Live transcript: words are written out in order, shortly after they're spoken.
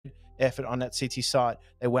effort on that CT side.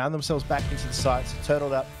 They wound themselves back into the sites,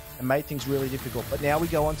 turtled up, and made things really difficult. But now we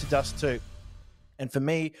go on to Dust 2. And for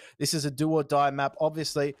me, this is a do or die map,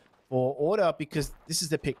 obviously, for Order, because this is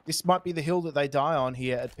the pick. This might be the hill that they die on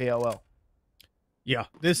here at POL. Yeah,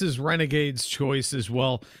 this is Renegades' choice as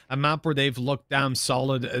well. A map where they've looked damn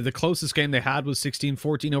solid. The closest game they had was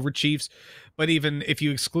 16-14 over Chiefs. But even if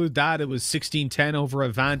you exclude that, it was 16-10 over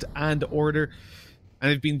Avant and Order.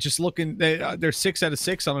 And they've been just looking, they're 6 out of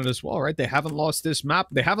 6 on it as well, right? They haven't lost this map.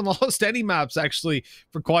 They haven't lost any maps, actually,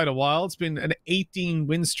 for quite a while. It's been an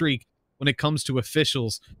 18-win streak when it comes to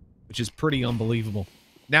officials, which is pretty unbelievable.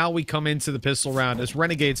 Now we come into the pistol round as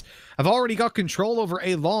Renegades have already got control over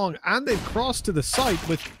A long, and they've crossed to the site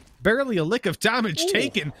with barely a lick of damage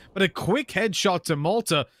taken, but a quick headshot to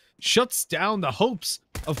Malta shuts down the hopes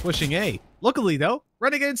of pushing A. Luckily, though,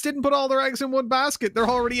 Renegades didn't put all their eggs in one basket. They're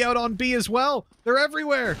already out on B as well. They're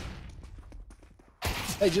everywhere.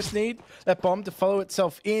 They just need that bomb to follow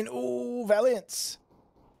itself in. Ooh, Valiance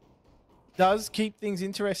does keep things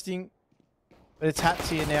interesting. But it's Hats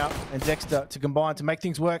here now, and Dexter to combine to make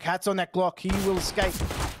things work. Hats on that Glock. He will escape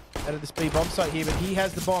out of this B bomb site here, but he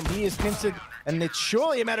has the bomb. He is pincered, and it's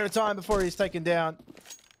surely a matter of time before he's taken down.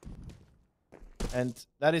 And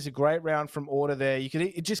that is a great round from Order there.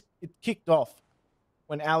 It kicked off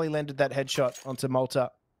when Ali landed that headshot onto Malta.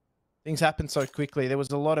 Things happened so quickly. There was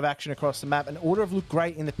a lot of action across the map, and Order have looked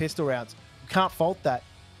great in the pistol rounds. You can't fault that.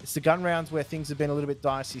 It's the gun rounds where things have been a little bit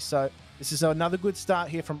dicey. So this is another good start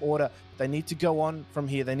here from Order. They need to go on from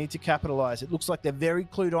here. They need to capitalize. It looks like they're very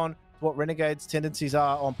clued on to what Renegades' tendencies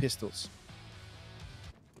are on pistols.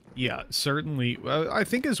 Yeah, certainly. I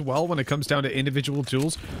think as well, when it comes down to individual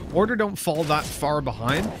duels, Order don't fall that far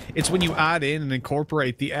behind. It's when you add in and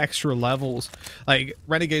incorporate the extra levels. Like,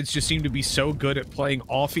 Renegades just seem to be so good at playing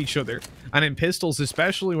off each other. And in pistols,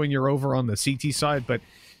 especially when you're over on the CT side, but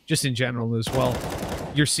just in general as well,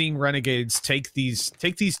 you're seeing Renegades take these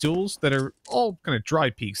duels that are all kind of dry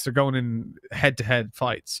peaks. They're going in head-to-head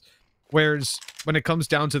fights. Whereas when it comes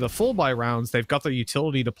down to the full buy rounds, they've got the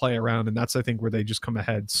utility to play around, and that's, I think, where they just come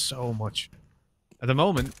ahead so much. At the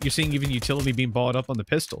moment, you're seeing even utility being bought up on the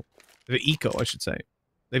pistol. The eco, I should say.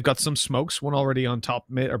 They've got some smokes, one already on top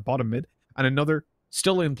mid, or bottom mid, and another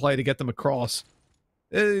still in play to get them across.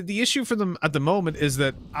 The issue for them at the moment is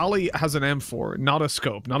that Ali has an M4, not a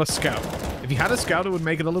scope, not a scout. If he had a scout, it would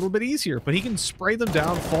make it a little bit easier, but he can spray them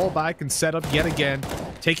down, fall back, and set up yet again,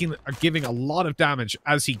 giving a lot of damage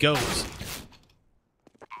as he goes.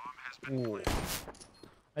 Ooh.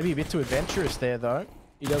 Maybe a bit too adventurous there, though.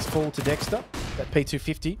 He does fall to Dexter, that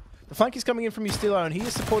P250. The flank is coming in from Ustilo, and he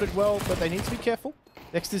is supported well, but they need to be careful.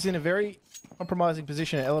 Dexter's in a very compromising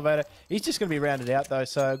position at Elevator. He's just going to be rounded out, though,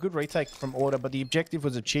 so a good retake from Order, but the objective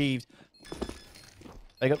was achieved.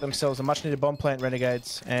 They got themselves a much-needed bomb plant,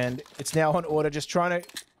 Renegades, and it's now on Order, just trying to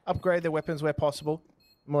upgrade their weapons where possible.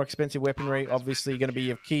 More expensive weaponry, obviously, going to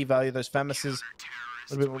be of key value. Those FAMASs,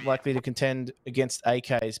 a little bit more likely to contend against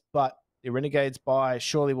AKs, but the Renegades buy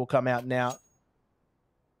surely will come out now.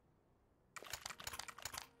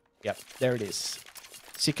 Yep, there it is.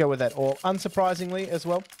 Sicko with that all, unsurprisingly as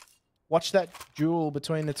well. Watch that duel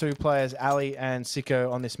between the two players, Ali and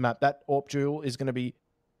Sicko, on this map. That AWP duel is going to be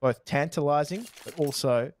both tantalizing, but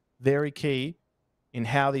also very key in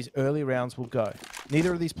how these early rounds will go.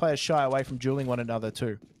 Neither of these players shy away from dueling one another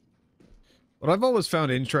too. What I've always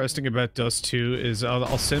found interesting about Dust 2 is,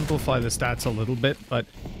 I'll simplify the stats a little bit, but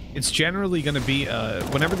it's generally going to be,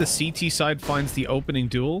 whenever the CT side finds the opening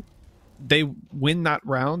duel, they win that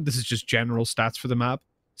round. This is just general stats for the map,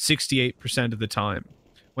 68% of the time.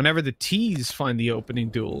 Whenever the T's find the opening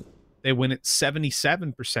duel, they win it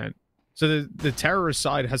 77%. So the terrorist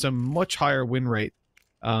side has a much higher win rate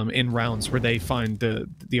in rounds where they find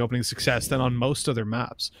the opening success than on most other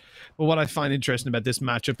maps. But what I find interesting about this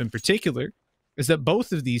matchup in particular is that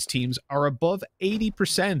both of these teams are above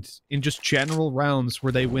 80% in just general rounds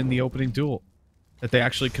where they win the opening duel, that they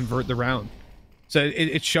actually convert the round. So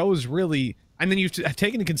it shows really, and then you've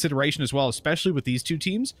taken into consideration as well, especially with these two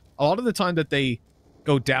teams, a lot of the time that they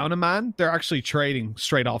go down a man, they're actually trading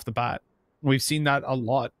straight off the bat. We've seen that a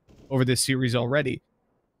lot over this series already.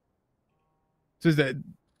 So that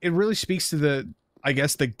it really speaks to the, I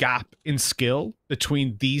guess, the gap in skill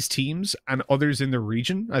between these teams and others in the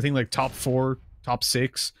region. I think like top 4, top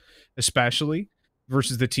 6, especially,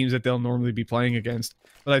 versus the teams that they'll normally be playing against.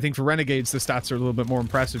 But I think for Renegades, the stats are a little bit more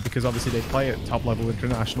impressive because obviously they play at top level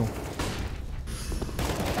international.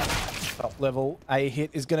 Top level A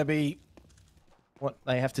hit is going to be what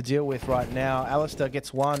they have to deal with right now. Alistair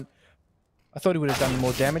gets one. I thought he would have done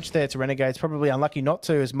more damage there to Renegades. Probably unlucky not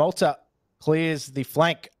to, as Malta clears the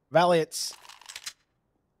flank. Valiance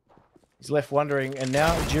He's left wondering, and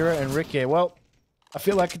now Jira and Rick well, I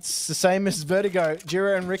feel like it's the same as Vertigo.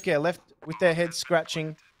 Jira and Rick left with their heads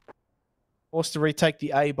scratching, forced to retake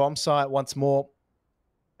the A bomb site once more.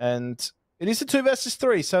 And it is a 2 versus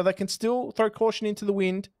 3, so they can still throw caution into the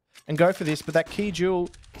wind and go for this, but that key duel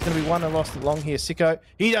is going to be won and lost along here. Sicko,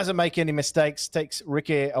 he doesn't make any mistakes, takes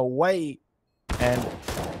Rick away, and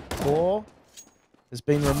Claw has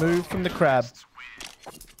been removed from the crab.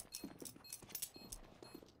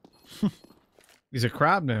 He's a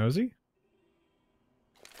crab now, is he?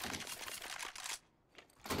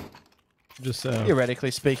 Just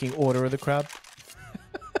theoretically speaking, Order of the Crab.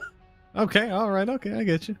 Okay, all right, okay, I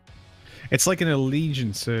get you. It's like an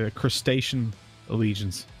allegiance, a crustacean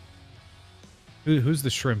allegiance. Who's the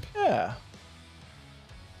shrimp? Yeah.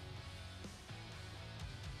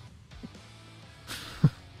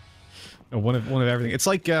 No, one of everything. It's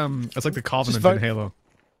like the Covenant in Halo.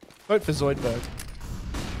 Vote for Zoidberg.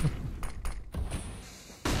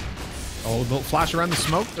 Oh, they'll flash around the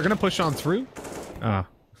smoke. They're gonna push on through. Ah,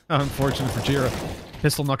 unfortunate for Jira.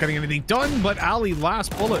 Pistol not getting anything done, but Ali,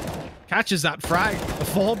 last bullet, catches that frag. The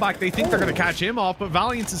fallback, they think they're gonna catch him off, but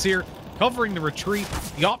Valiance is here, covering the retreat.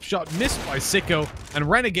 The op shot missed by Sicko, and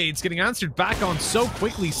Renegades getting answered back on so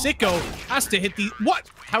quickly. Sicko has to hit the... What?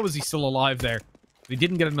 How is he still alive there? He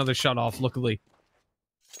didn't get another shot off, luckily.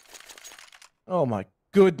 Oh my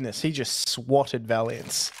goodness, he just swatted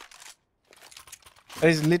Valiance. That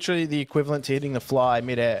is literally the equivalent to hitting the fly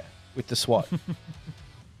mid-air with the swat.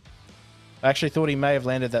 I actually thought he may have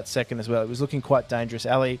landed that second as well. It was looking quite dangerous.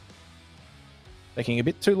 Ali taking a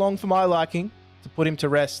bit too long for my liking to put him to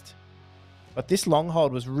rest. But this long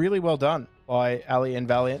hold was really well done by Ali and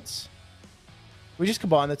Valiance. We just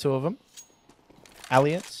combine the two of them.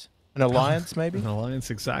 Alliance? An alliance, maybe? An alliance,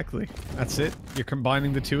 exactly. That's it. You're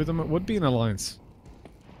combining the two of them. It would be an alliance.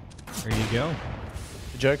 There you go.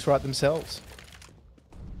 The jokes write themselves.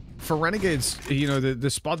 For Renegades, you know, the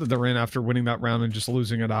spot that they're in after winning that round and just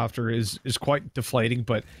losing it after is quite deflating,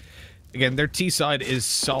 but again, their T side is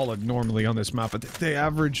solid normally on this map, but they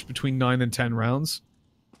average between 9 and 10 rounds,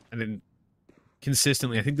 and then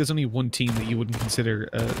consistently, I think there's only one team that you wouldn't consider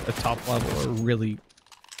a top level or really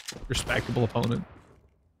respectable opponent.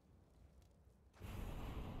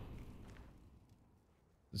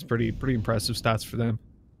 It's pretty impressive stats for them.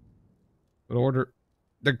 But Order...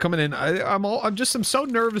 They're coming in. I'm so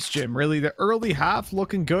nervous, Jim. Really, the early half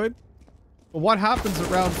looking good, but what happens at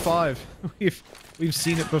round 5? We've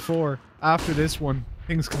seen it before. After this one,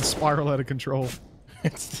 things can spiral out of control.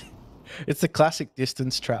 It's the classic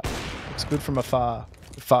distance trap. Looks good from afar,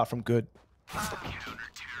 but far from good.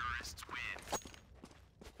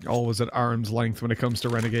 Always at arm's length when it comes to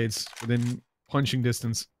Renegades, within punching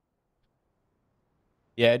distance.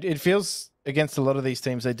 Yeah, it feels. Against a lot of these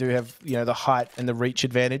teams, they do have, you know, the height and the reach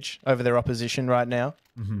advantage over their opposition right now.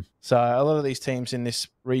 Mm-hmm. So a lot of these teams in this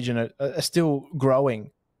region are still growing,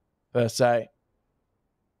 per se.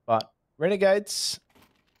 But Renegades,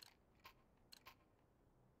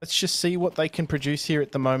 let's just see what they can produce here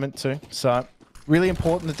at the moment too. So really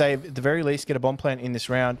important that they, at the very least, get a bomb plant in this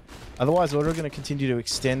round. Otherwise, Order are going to continue to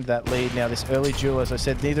extend that lead. Now, this early duel, as I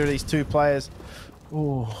said, neither of these two players...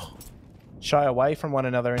 Ooh, shy away from one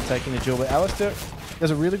another and taking the duel. But Alistair does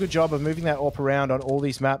a really good job of moving that AWP around on all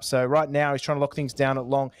these maps. So right now he's trying to lock things down at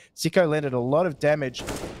long. Sicko landed a lot of damage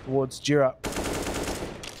towards Jira.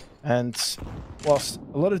 And whilst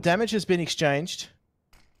a lot of damage has been exchanged,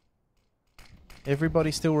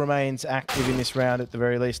 everybody still remains active in this round at the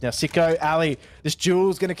very least. Now Sicko, Ali, this duel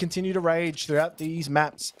is going to continue to rage throughout these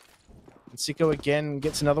maps. And Sicko again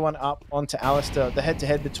gets another one up onto Alistair. The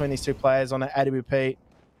head-to-head between these two players on an AWP.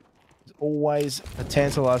 Always a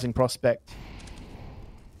tantalizing prospect.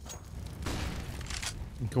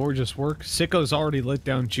 Gorgeous work. Sicko's already lit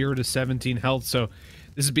down Jira to 17 health, so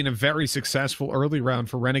this has been a very successful early round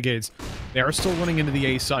for Renegades. They are still running into the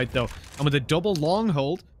A side, though. And with a double long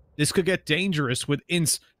hold, this could get dangerous with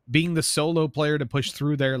Ince being the solo player to push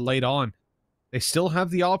through there late on. They still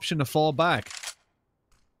have the option to fall back.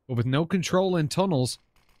 But with no control in tunnels,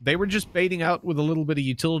 they were just baiting out with a little bit of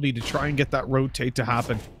utility to try and get that rotate to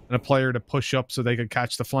happen and a player to push up so they could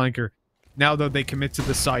catch the flanker. Now, though, they commit to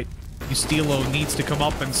the site. Ustilo needs to come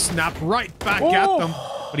up and snap right back at them,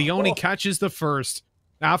 but he only catches the first.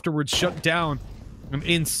 Afterwards, shut down. And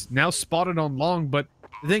Ince now spotted on long, but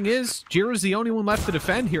the thing is, Jira's the only one left to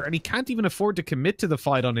defend here, and he can't even afford to commit to the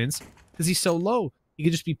fight on Ince because he's so low. He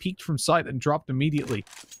could just be peeked from sight and dropped immediately.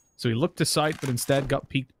 So he looked to sight, but instead got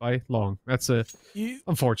peeked by long. That's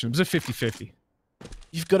unfortunate. It was a 50-50.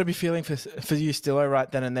 You've got to be feeling for Ustilo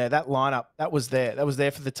right then and there. That lineup, that was there. That was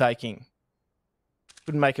there for the taking.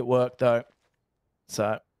 Couldn't make it work, though.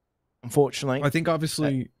 So unfortunately. I think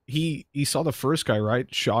obviously he saw the first guy,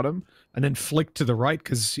 right? Shot him and then flicked to the right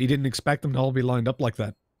because he didn't expect them to all be lined up like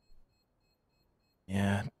that.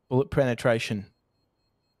 Yeah, bullet penetration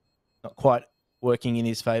not quite working in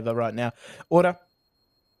his favor right now. Order.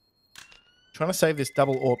 Trying to save this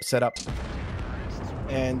double AWP setup.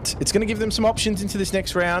 And it's going to give them some options into this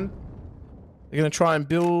next round. They're going to try and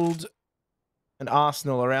build an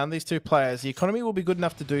arsenal around these two players. The economy will be good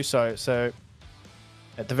enough to do so. So,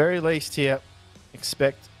 at the very least here,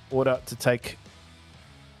 expect Order to take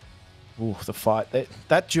the fight.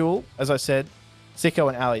 That duel, as I said, Sicko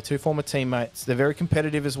and Ali, two former teammates. They're very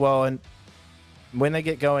competitive as well. And when they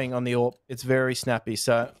get going on the AWP, it's very snappy.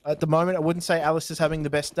 So, at the moment, I wouldn't say Alice is having the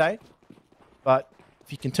best day. But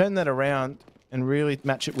if you can turn that around and really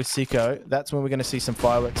match it with Sicko, that's when we're going to see some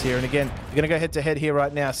fireworks here. And again, we're going to go head-to-head here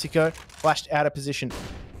right now. Sicko flashed out of position.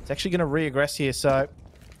 It's actually going to re-aggress here, so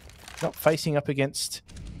not facing up against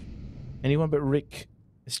anyone but Rick.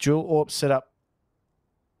 This dual AWP setup.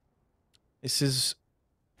 This is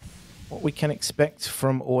what we can expect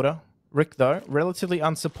from Order. Rick, though, relatively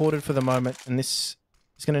unsupported for the moment, and this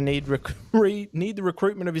is going to need the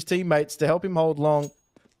recruitment of his teammates to help him hold long.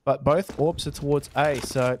 But both AWPs are towards A,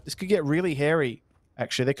 so this could get really hairy,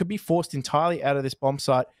 actually. They could be forced entirely out of this bomb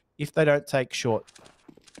site if they don't take short.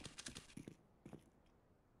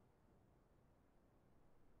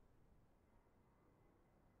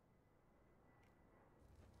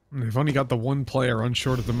 They've only got the one player on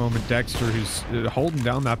short at the moment, Dexter, who's holding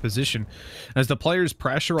down that position. As the players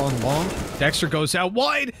pressure on long, Dexter goes out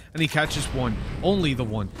wide, and he catches one. Only the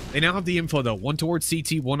one. They now have the info, though. One towards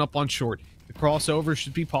CT, one up on short. The crossover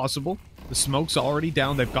should be possible. The smoke's already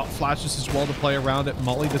down. They've got flashes as well to play around it.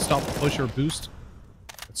 Molly to stop the push or boost.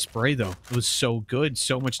 That spray, though, it was so good.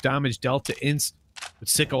 So much damage dealt to Ince. But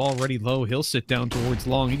Sicko already low. He'll sit down towards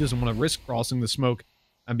long. He doesn't want to risk crossing the smoke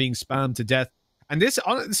and being spammed to death. And this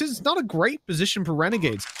is not a great position for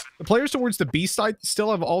Renegades. The players towards the B side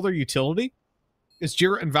still have all their utility. As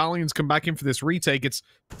Jira and Valiants come back in for this retake, it's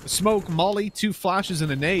smoke, Molly, 2 flashes,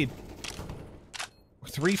 and a nade. Or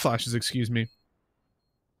 3 flashes, excuse me.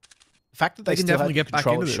 The fact that they can still definitely have get back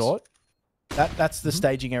control into at short, that's the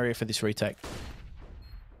staging area for this retake.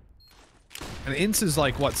 And Ince is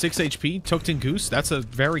like, what, 6 HP? Tucked in Goose? That's a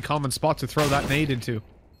very common spot to throw that nade into.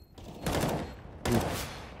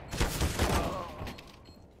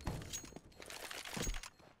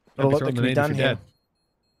 A lot that can be done here.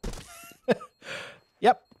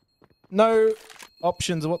 Yep. No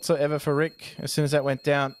options whatsoever for Rick as soon as that went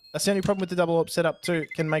down. That's the only problem with the double AWP setup too.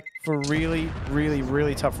 Can make for really, really,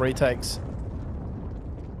 really tough retakes.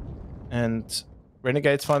 And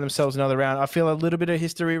Renegades find themselves another round. I feel a little bit of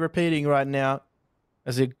history repeating right now,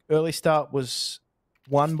 as the early start was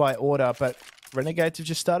won by Order, but Renegades have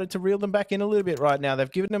just started to reel them back in a little bit right now.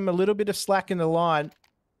 They've given them a little bit of slack in the line.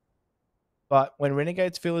 But when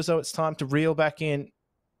Renegades feel as though it's time to reel back in,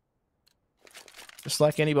 just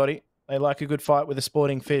like anybody, they like a good fight with a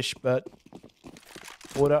sporting fish, but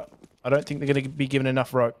Order, I don't think they're going to be given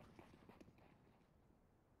enough rope.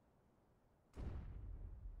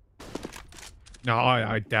 No,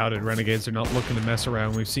 I doubt it. Renegades are not looking to mess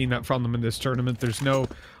around. We've seen that from them in this tournament. There's no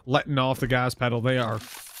letting off the gas pedal. They are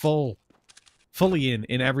fully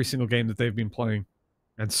in every single game that they've been playing.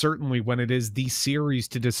 And certainly when it is the series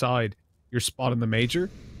to decide your spot in the major,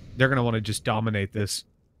 they're going to want to just dominate this.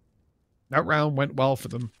 That round went well for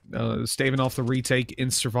them. Staving off the retake,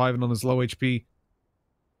 Ince surviving on his low HP.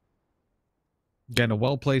 Again, a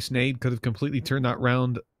well-placed nade could have completely turned that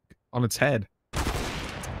round on its head.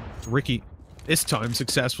 Ricky, this time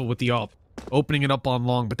successful with the AWP, opening it up on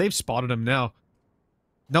long, but they've spotted him now.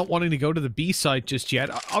 Not wanting to go to the B site just yet.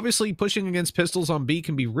 Obviously, pushing against pistols on B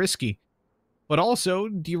can be risky. But also,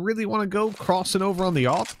 do you really want to go crossing over on the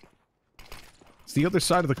AWP? It's the other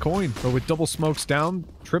side of the coin, but with double smokes down,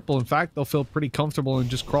 triple, in fact, they'll feel pretty comfortable in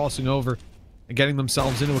just crossing over and getting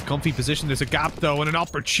themselves into a comfy position. There's a gap, though, and an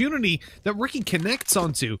opportunity that Ricky connects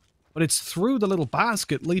onto, but it's through the little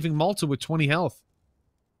basket, leaving Malta with 20 health.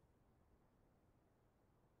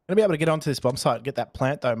 Going to be able to get onto this bomb site, get that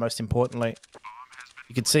plant, though, most importantly.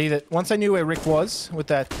 You can see that once they knew where Rick was with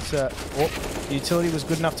that, the utility was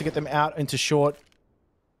good enough to get them out into short,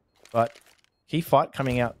 but key fight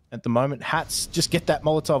coming out at the moment. Hats just get that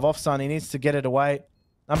Molotov off, son. He needs to get it away.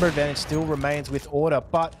 Number advantage still remains with Order,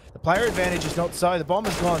 but the player advantage is not so. The bomb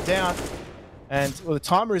has gone down, and well, the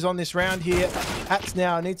timer is on this round here. Hats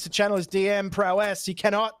now needs to channel his DM prowess. He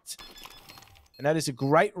cannot. And that is a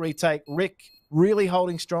great retake. Rick really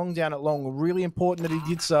holding strong down at long. Really important that he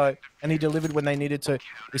did so, and he delivered when they needed to.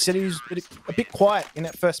 He said he was a bit quiet in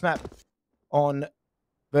that first map on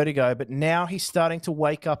Vertigo, but now he's starting to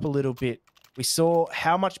wake up a little bit. We saw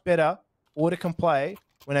how much better Order can play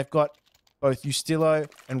when they've got both Ustilo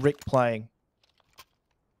and Rick playing.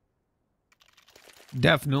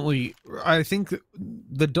 Definitely. I think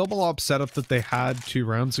the double op setup that they had 2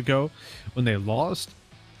 rounds ago when they lost,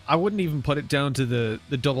 I wouldn't even put it down to the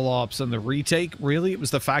double ops and the retake. Really, it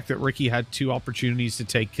was the fact that Ricky had 2 opportunities to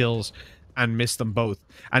take kills and missed them both.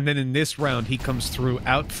 And then in this round, he comes through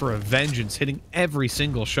out for a vengeance, hitting every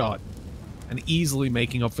single shot and easily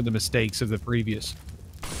making up for the mistakes of the previous.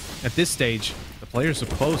 At this stage, the players are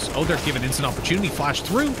close. Oh, they're given instant opportunity. Flash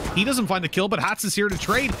through. He doesn't find the kill, but Hats is here to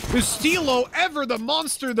trade. Ustilo, ever the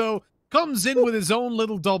monster, though, comes in with his own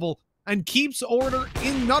little double and keeps Order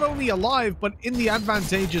in not only alive, but in the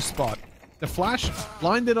advantageous spot. The flash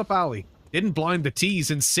blinded up Ali. Didn't blind the T's,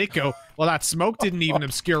 and Sicko, well, that smoke didn't even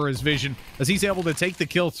obscure his vision, as he's able to take the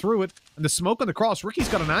kill through it. And the smoke on the cross, Ricky's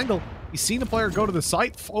got an angle. He's seen a player go to the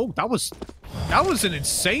site. Oh, that was an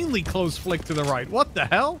insanely close flick to the right. What the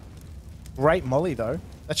hell? Great molly, though.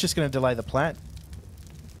 That's just going to delay the plant.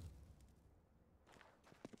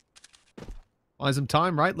 Buys him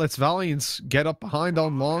time, right? Let's Valiants get up behind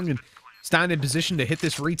on long and stand in position to hit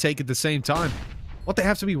this retake at the same time. What they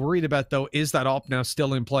have to be worried about, though, is that op now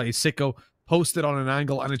still in play. Sicko posted on an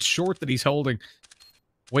angle, and it's short that he's holding,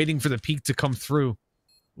 waiting for the peak to come through.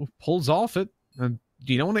 Ooh, pulls off it, and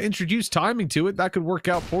you don't want to introduce timing to it. That could work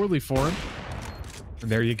out poorly for him. And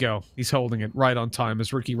there you go. He's holding it right on time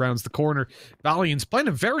as Ricky rounds the corner. Valiant's playing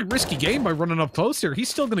a very risky game by running up close here. He's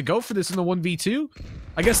still going to go for this in the 1v2.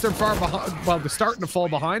 I guess they're far behind. Well, they're starting to fall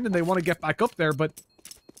behind, and they want to get back up there, but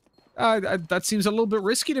that seems a little bit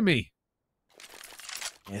risky to me.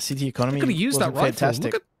 Yeah, City Economy going to use that rifle.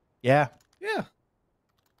 Fantastic. Yeah. I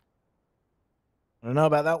don't know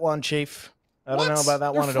about that one, Chief. I don't know about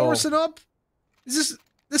that one at all. Forcing up? This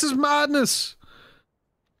is madness.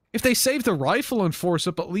 If they save the rifle and force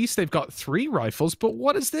up, at least they've got 3 rifles. But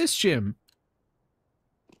what is this, Jim?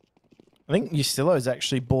 I think Ustilo's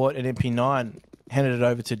actually bought an MP9, handed it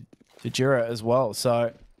over to Jira as well.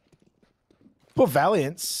 So, poor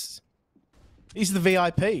Valiance, he's the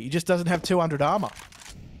VIP. He just doesn't have 200 armor.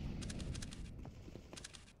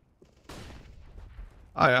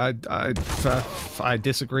 I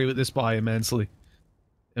disagree with this buy immensely.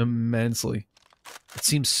 Immensely. It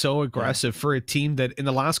seems so aggressive for a team that in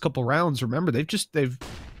the last couple rounds, remember, they've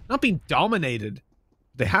not been dominated.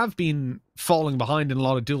 They have been falling behind in a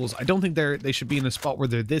lot of duels. I don't think they should be in a spot where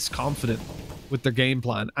they're this confident with their game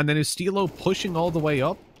plan. And then Ustilo pushing all the way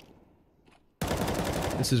up.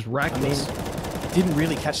 This is reckless. I mean, it didn't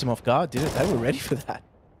really catch them off guard, did it? They were ready for that.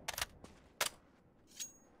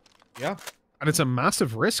 Yeah. And it's a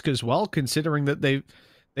massive risk as well, considering that they've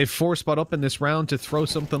 4-spot up in this round to throw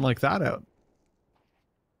something like that out.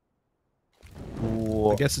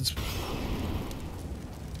 Ooh. I guess it's...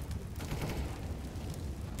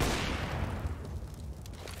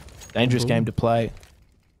 Dangerous game to play.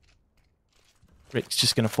 Rick's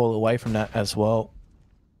just going to fall away from that as well.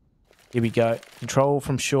 Here we go. Control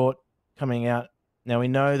from short coming out. Now we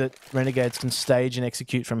know that Renegades can stage and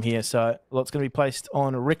execute from here, so a lot's going to be placed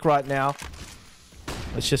on Rick right now.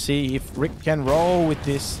 Let's just see if Rick can roll with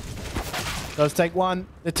this. Does take one.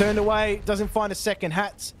 They're turned away. Doesn't find a second.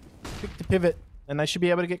 Hats pick the pivot, and they should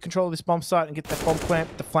be able to get control of this bomb site and get that bomb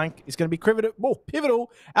plant. The flank is going to be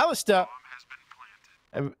pivotal. Alistair,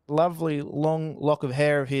 a lovely long lock of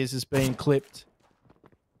hair of his has been clipped.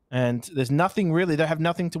 And there's nothing really, they have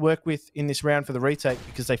nothing to work with in this round for the retake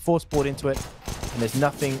because they force-bought into it and there's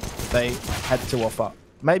nothing they had to offer.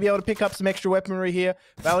 Maybe able to pick up some extra weaponry here.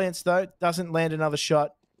 Valiance, though, doesn't land another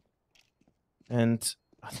shot. And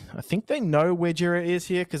I think they know where Jira is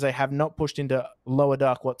here because they have not pushed into lower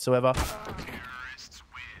dark whatsoever.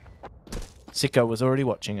 Sicko was already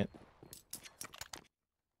watching it.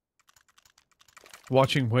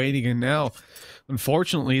 Watching, waiting, and now,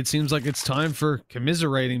 unfortunately, it seems like it's time for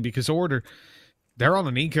commiserating because Order, they're on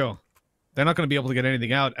an eco. They're not going to be able to get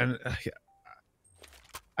anything out. And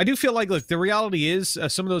I do feel like, look, the reality is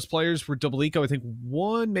some of those players were double eco. I think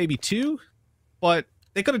 1, maybe 2, but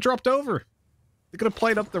they could have dropped over. They could have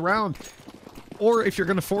played up the round. Or if you're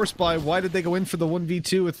going to force buy, why did they go in for the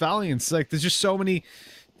 1v2 with Valiance? Like, there's just so many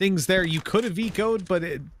things there. You could have ecoed, but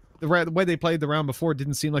the way they played the round before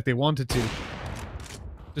didn't seem like they wanted to.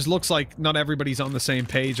 Just looks like not everybody's on the same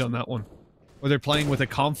page on that one. Or they're playing with a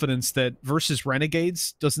confidence that versus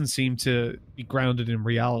Renegades doesn't seem to be grounded in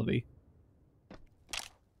reality.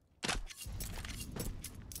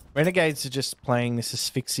 Renegades are just playing this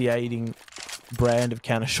asphyxiating brand of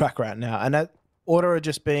Counter-Strike right now. And that Order are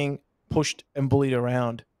just being pushed and bullied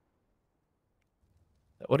around.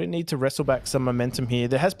 Order need to wrestle back some momentum here.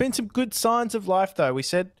 There has been some good signs of life, though. We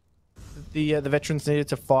said the veterans needed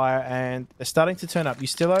to fire, and they're starting to turn up.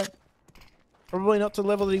 Ustilo, probably not to the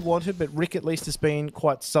level that he wanted, but Rick at least has been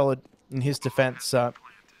quite solid in his defense. So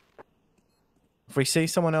if we see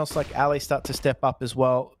someone else like Ali start to step up as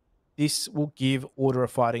well, this will give Order a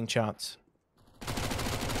fighting chance.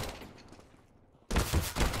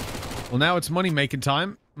 Well, now it's money-making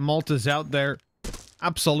time. Malta's out there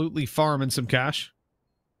absolutely farming some cash.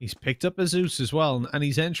 He's picked up a Zeus as well, and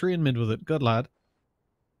he's entering mid with it. Good lad.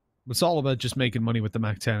 It's all about just making money with the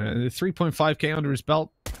Mac 10. 3.5k under his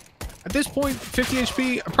belt. At this point, 50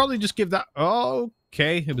 HP, I'd probably just give that...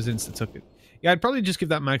 Okay, it was insta-took it. Yeah, I'd probably just give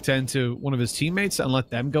that Mac 10 to one of his teammates and let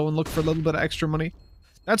them go and look for a little bit of extra money.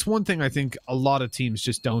 That's one thing I think a lot of teams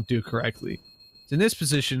just don't do correctly. So in this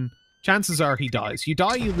position, chances are he dies. You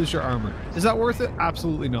die, you lose your armor. Is that worth it?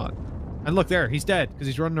 Absolutely not. And look there, he's dead because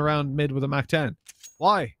he's running around mid with a Mac 10.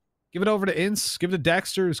 Why? Give it over to Ince, give it to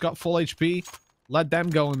Dexter, who's got full HP. Let them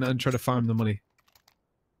go and try to farm the money.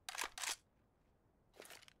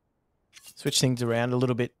 Switch things around a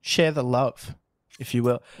little bit. Share the love, if you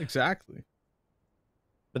will. Exactly.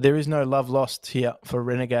 But there is no love lost here for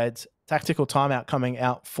Renegades. Tactical timeout coming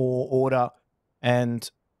out for Order. And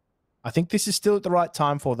I think this is still at the right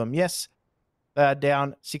time for them. Yes, they are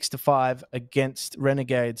down 6-5 against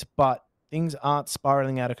Renegades, but things aren't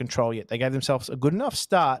spiraling out of control yet. They gave themselves a good enough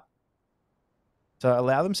start to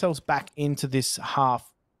allow themselves back into this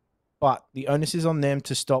half, but the onus is on them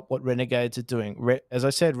to stop what Renegades are doing. As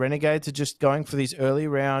I said, Renegades are just going for these early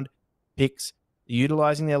round picks,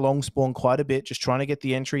 utilizing their long spawn quite a bit, just trying to get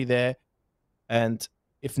the entry there. And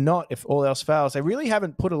if not, if all else fails, they really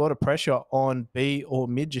haven't put a lot of pressure on B or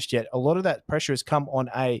mid just yet. A lot of that pressure has come on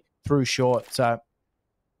A through short. So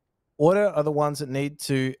Order are the ones that need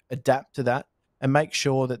to adapt to that and make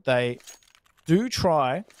sure that they do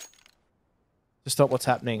try to stop what's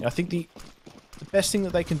happening. I think the best thing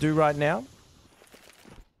that they can do right now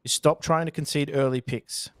is stop trying to concede early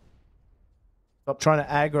picks. Stop trying to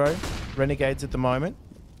aggro Renegades at the moment.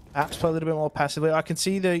 Perhaps play a little bit more passively. I can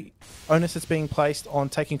see the onus that's being placed on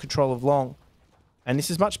taking control of long. And this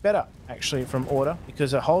is much better, actually, from Order,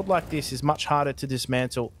 because a hold like this is much harder to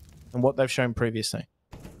dismantle than what they've shown previously.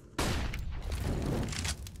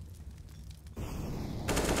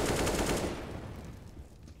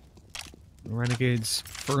 Renegades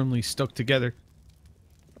firmly stuck together.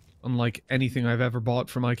 Unlike anything I've ever bought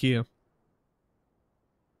from IKEA.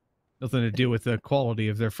 Nothing to do with the quality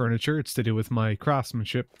of their furniture, it's to do with my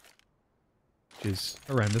craftsmanship. Which is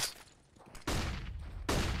horrendous.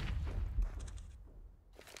 At a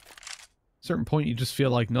certain point you just feel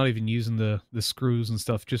like not even using the screws and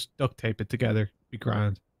stuff, just duct tape it together. Be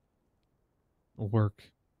grand. It'll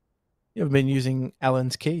work. You haven't been using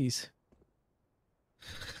Alan's keys.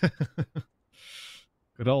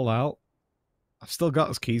 Good old Al. I've still got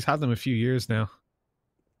his keys. Had them a few years now.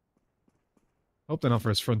 Hope they're not for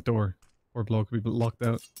his front door. Poor bloke could be locked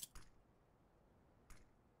out.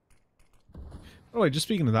 By the way, just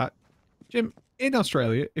speaking of that, Jim, in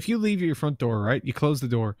Australia, if you leave your front door, right, you close the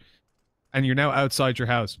door, and you're now outside your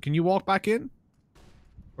house, can you walk back in?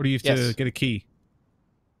 Or do you have to get a key?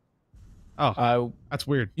 Oh, that's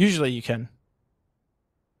weird. Usually you can.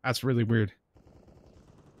 That's really weird.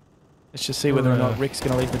 Let's just see whether or not Rick's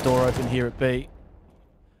going to leave the door open here at B.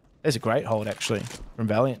 There's a great hold, actually, from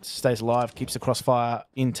Valiant. Stays alive, keeps the crossfire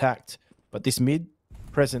intact. But this mid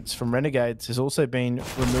presence from Renegades has also been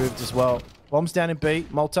removed as well. Bombs down in B.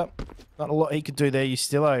 Malta, not a lot he could do there.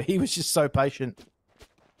 Ustilo, he was just so patient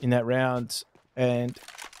in that round. And,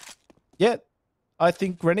 yeah, I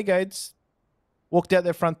think Renegades walked out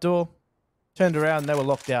their front door, turned around, and they were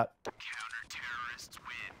locked out. Counter-terrorists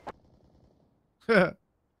win.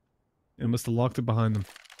 It must have locked it behind them.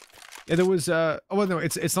 Yeah, there was, oh, well, no,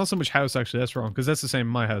 it's not so much house, actually. That's wrong, because that's the same in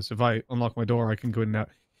my house. If I unlock my door, I can go in and out.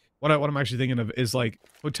 What I'm actually thinking of is, like,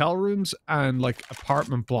 hotel rooms and, like,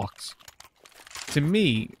 apartment blocks. To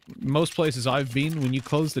me, most places I've been, when you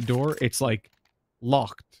close the door, it's, like,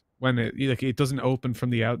 locked. When it doesn't open from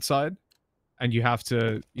the outside. And you have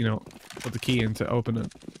to, you know, put the key in to open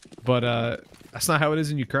it. But, that's not how it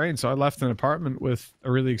is in Ukraine. So I left an apartment with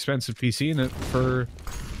a really expensive PC in it for,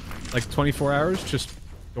 like, 24 hours. Just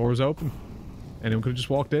doors open. Anyone could have just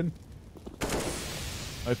walked in.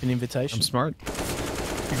 Open invitation. I'm smart.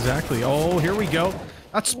 Exactly. Oh, here we go.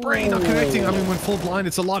 That spray not connecting. I mean, when full blind,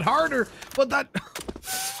 it's a lot harder. But that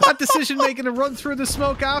decision making a run through the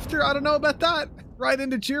smoke after, I don't know about that. Right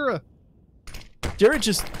into Jira. Jira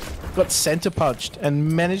just got center punched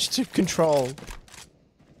and managed to control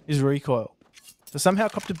his recoil. So somehow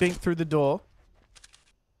copped a bink through the door.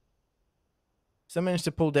 Still managed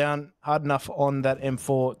to pull down hard enough on that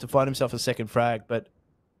M4 to find himself a second frag, but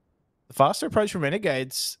the faster approach from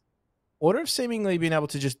Renegades, Order have seemingly been able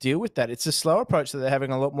to just deal with that. It's a slow approach that they're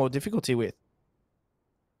having a lot more difficulty with.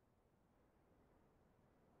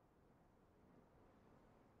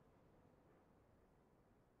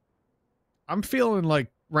 I'm feeling like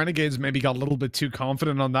Renegades maybe got a little bit too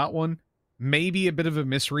confident on that one. Maybe a bit of a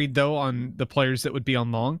misread, though, on the players that would be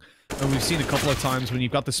on long. And we've seen a couple of times when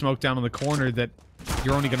you've got the smoke down in the corner that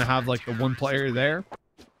you're only going to have, like, the one player there.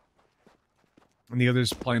 And the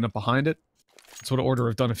others playing up behind it. That's what Order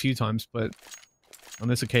have done a few times, but on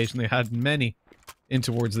this occasion they had many in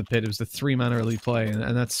towards the pit. It was the 3-man early play,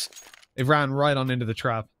 and that's... They ran right on into the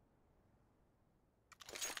trap.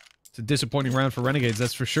 It's a disappointing round for Renegades,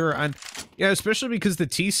 that's for sure. And, yeah, especially because the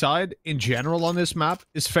T side, in general on this map,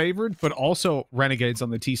 is favored, but also Renegades on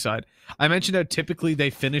the T side. I mentioned how typically they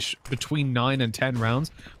finish between 9 and 10 rounds.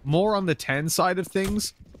 More on the 10 side of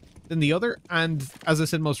things than the other, and as I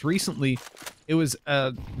said most recently, it was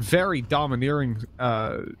a very domineering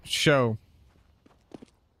show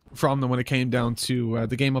from them when it came down to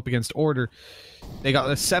the game up against Order. They got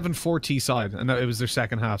a 7-4 T side, and it was their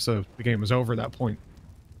second half, so the game was over at that point.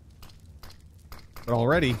 But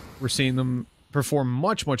already, we're seeing them perform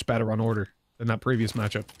much, much better on Order than that previous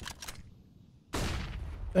matchup.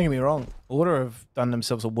 Don't get me wrong, Order have done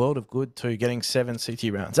themselves a world of good too, getting 7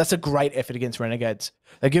 CT rounds. That's a great effort against Renegades.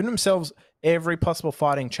 They've given themselves every possible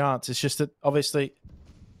fighting chance. It's just that, obviously,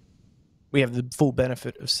 we have the full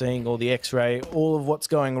benefit of seeing all the X-ray, all of what's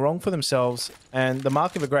going wrong for themselves. And the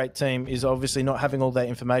mark of a great team is obviously not having all that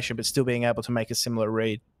information, but still being able to make a similar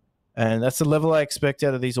read. And that's the level I expect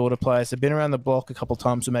out of these Order players. They've been around the block a couple of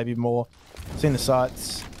times or maybe more, seen the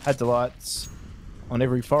sights, had the lights on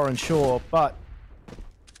every foreign shore, but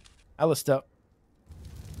Alistair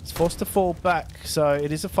is forced to fall back. So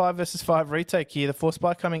it is a 5 versus 5 retake here. The force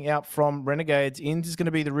buy coming out from Renegades. Inds is going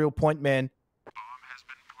to be the real point man.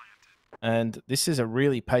 And this is a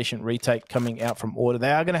really patient retake coming out from Order.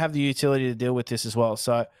 They are going to have the utility to deal with this as well.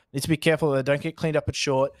 So need to be careful that they don't get cleaned up at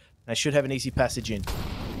short. They should have an easy passage in.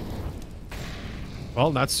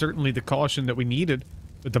 Well, that's certainly the caution that we needed.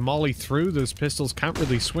 With the molly through, those pistols can't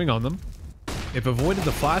really swing on them. They've avoided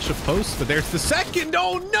the flash of posts, but there's the second.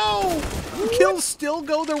 Oh, no! The kills still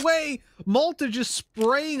go their way. Malta just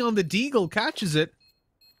spraying on the Deagle, catches it.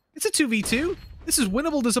 It's a 2v2. This is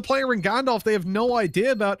winnable. There's a player in Gandalf they have no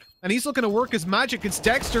idea about, and he's looking to work his magic. It's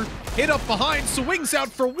Dexter. Hit up behind, swings out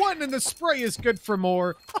for one, and the spray is good for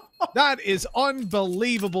more. That is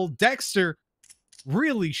unbelievable. Dexter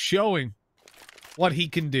really showing what he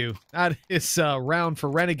can do. That is a round for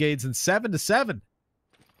Renegades and 7-7.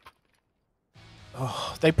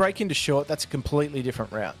 Oh, they break into short. That's a completely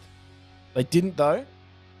different round. They didn't, though.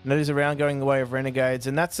 And that is a round going the way of Renegades.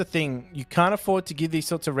 And that's the thing. You can't afford to give these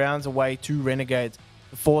sorts of rounds away to Renegades.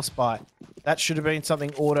 The force buy. That should have been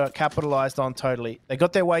something Order capitalized on totally. They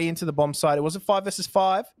got their way into the bomb site. It was a 5 versus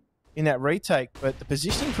 5 in that retake, but the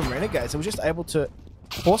positioning from Renegades, they were just able to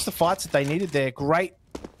force the fights that they needed there. Great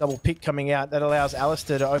double pick coming out. That allows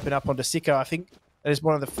Alistair to open up onto Sicko. I think that is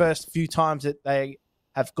one of the first few times that they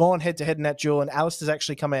have gone head-to-head in that duel, and Alistair's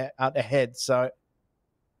actually come out ahead. So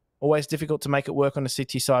always difficult to make it work on the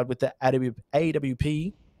CT side with the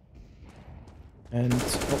AWP. And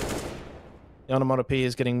the onomatopoeia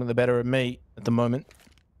is getting the better of me at the moment.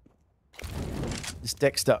 This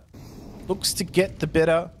Dexter looks to get the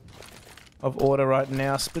better of Order right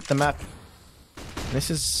now. Split the map. And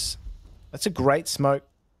that's a great smoke.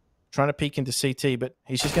 Trying to peek into CT, but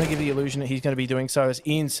he's just going to give the illusion that he's going to be doing so as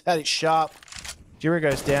Ian's had it sharp. Jira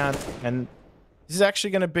goes down, and this is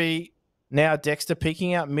actually going to be now Dexter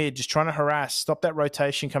peeking out mid, just trying to harass, stop that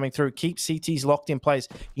rotation coming through, keep CTs locked in place.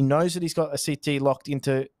 He knows that he's got a CT locked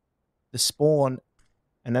into the spawn,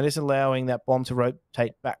 and that is allowing that bomb to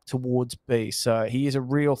rotate back towards B. So he is a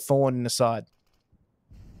real thorn in the side.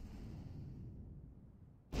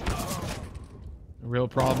 A real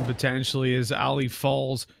problem potentially is Ali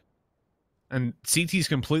falls and CT's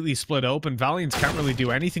completely split open. Valiants can't really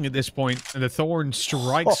do anything at this point, and the thorn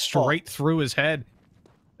strikes straight through his head.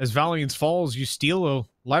 As Valiants falls, Ustilo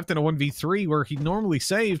left in a 1v3 where he'd normally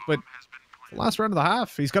save, but the last round of the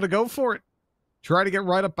half, he's got to go for it. Try to get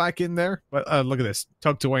right up back in there, but look at this,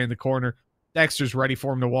 tucked away in the corner. Dexter's ready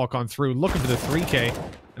for him to walk on through, looking for the 3K,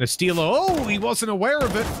 and Ustilo, oh, he wasn't aware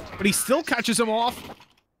of it, but he still catches him off.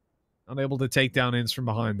 Unable to take down Inns from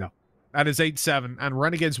behind, though. That is 8-7, and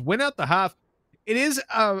Renegades win out the half. It is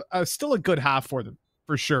still a good half for them,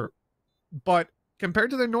 for sure. But compared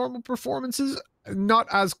to their normal performances, not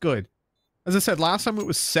as good. As I said, last time it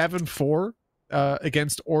was 7-4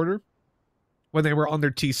 against Order when they were on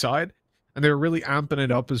their T side. And they were really amping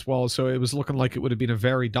it up as well, so it was looking like it would have been a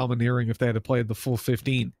very domineering if they had played the full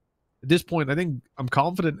 15. At this point, I think I'm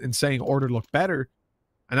confident in saying Order look better,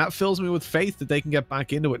 and that fills me with faith that they can get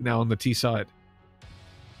back into it now on the T side.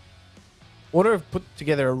 Order have put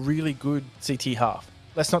together a really good CT half.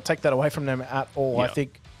 Let's not take that away from them at all. Yeah. I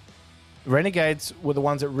think Renegades were the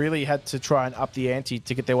ones that really had to try and up the ante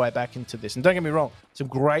to get their way back into this. And don't get me wrong, some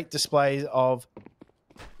great displays of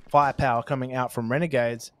firepower coming out from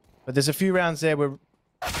Renegades, but there's a few rounds there where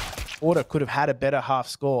Order could have had a better half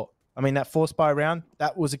score. I mean, that force buy round,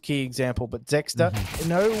 that was a key example. But Dexter, you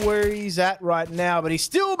know where he's at right now, but he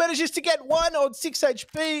still manages to get 1 on 6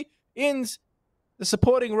 HP in the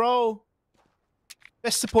supporting role.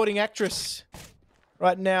 Best supporting actress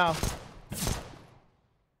right now.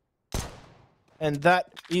 And that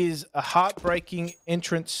is a heartbreaking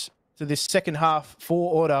entrance to this second half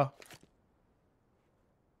for Order.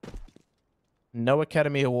 No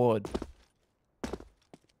Academy Award.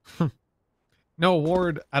 No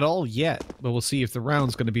award at all yet, but we'll see if the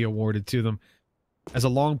round's going to be awarded to them. As a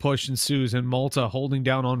long push ensues and Malta holding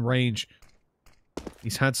down on range.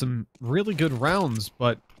 He's had some really good rounds,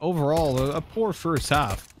 but overall, a poor first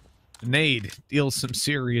half. Nade deals some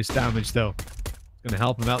serious damage, though. Going to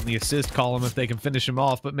help him out in the assist column if they can finish him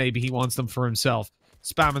off, but maybe he wants them for himself.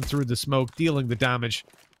 Spamming through the smoke, dealing the damage.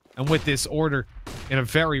 And with this Order in a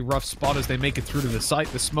very rough spot as they make it through to the site,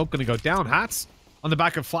 the smoke going to go down. Hats on the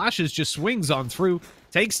back of Flashes just swings on through,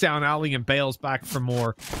 takes down Ali and bails back for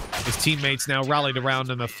more. His teammates now rallied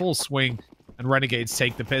around in a full swing, and Renegades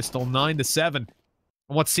take the pistol 9-7. And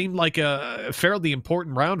what seemed like a fairly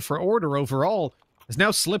important round for Order overall has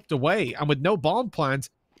now slipped away, and with no bomb plant,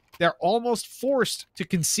 they're almost forced to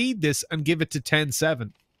concede this and give it to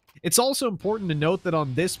 10-7. It's also important to note that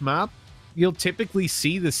on this map, you'll typically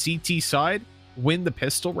see the CT side win the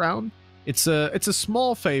pistol round. It's a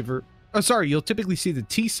small favor. Oh, sorry, you'll typically see the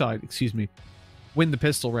T side, win the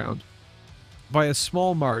pistol round by a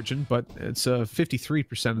small margin, but it's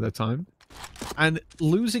 53% of the time. And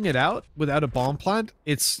losing it out without a bomb plant,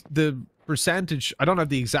 it's the percentage. I don't have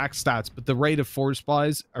the exact stats, but the rate of force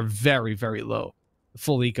buys are very, very low. The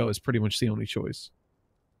full eco is pretty much the only choice.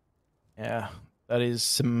 Yeah, that is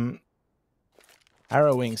some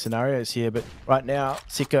harrowing scenarios here, but right now,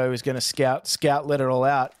 Sicko is going to scout let it all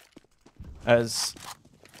out, as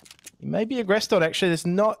he may be aggressed on. Actually, there's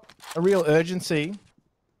not a real urgency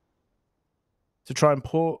to try and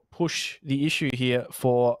push the issue here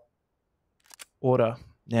for Order.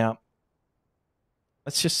 Now,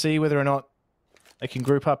 let's just see whether or not they can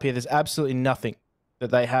group up here. There's absolutely nothing that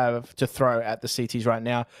they have to throw at the CTs right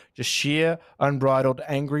now. Just sheer, unbridled,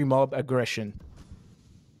 angry mob aggression.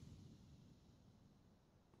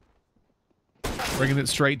 Bringing it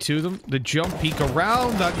straight to them. The jump peek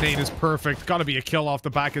around. That nade is perfect. Got to be a kill off the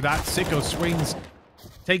back of that. Sicko swings.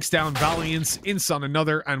 Takes down Valiance. Ints on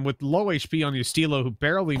another. And with low HP on Ustilo, who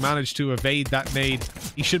barely managed to evade that nade,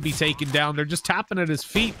 he should be taken down. They're just tapping at his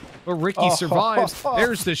feet. But Ricky survives.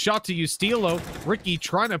 There's the shot to Ustilo. Ricky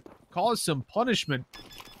trying to cause some punishment.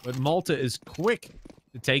 But Malta is quick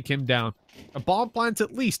to take him down. A bomb plant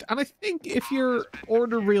at least. And I think if you're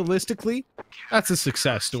Order realistically, that's a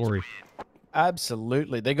success story.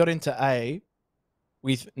 Absolutely. They got into A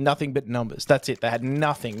with nothing but numbers. That's it. They had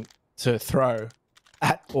nothing to throw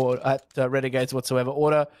at Renegades whatsoever.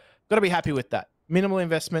 Order, got to be happy with that. Minimal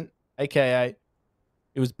investment, aka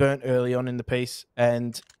it was burnt early on in the piece,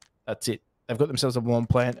 and that's it. They've got themselves a warm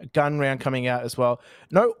plant. A gun round coming out as well.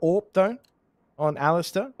 No AWP, though, on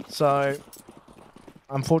Alistair. So,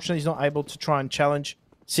 unfortunately, he's not able to try and challenge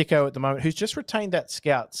Sicko at the moment, who's just retained that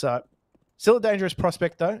scout. So, still a dangerous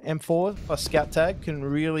prospect, though. M4 plus scout tag can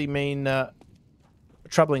really mean a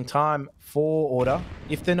troubling time for Order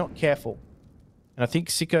if they're not careful. And I think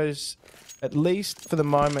Sicko's, at least for the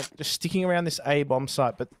moment, just sticking around this A bomb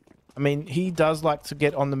site. But, I mean, he does like to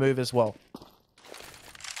get on the move as well.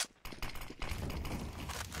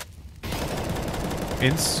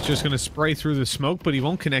 Ince just going to spray through the smoke, but he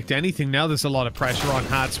won't connect anything. Now there's a lot of pressure on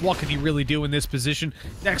Hats. What can he really do in this position?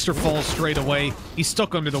 Dexter falls straight away. He's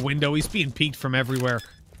stuck under the window. He's being peeked from everywhere.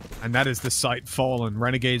 And that is the site fallen.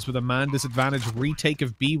 Renegades with a man disadvantage. Retake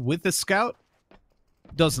of B with the scout.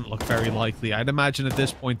 Doesn't look very likely. I'd imagine at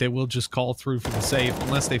this point they will just call through for the save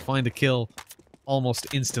unless they find a kill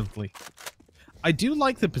almost instantly. I do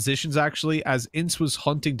like the positions, actually, as Ince was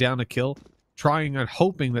hunting down a kill, trying and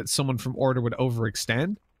hoping that someone from Order would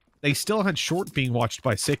overextend. They still had short being watched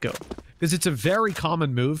by Sicko, because it's a very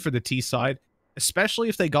common move for the T side, especially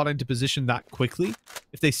if they got into position that quickly.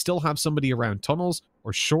 If they still have somebody around tunnels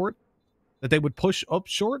or short, that they would push up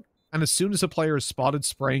short, and as soon as a player is spotted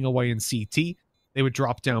spraying away in CT, they would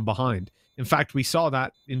drop down behind. In fact, we saw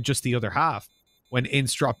that in just the other half when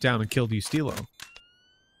Ince dropped down and killed Ustilo.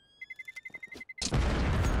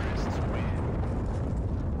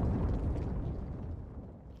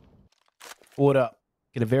 Order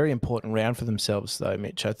get a very important round for themselves, though,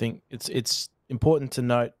 Mitch. I think it's important to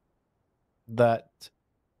note that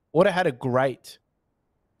Order had a great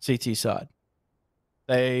CT side.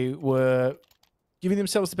 They were giving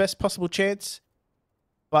themselves the best possible chance,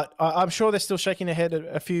 but I'm sure they're still shaking their head at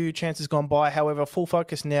a few chances gone by. However, full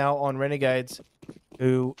focus now on Renegades,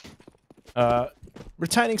 who are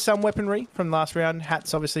retaining some weaponry from last round.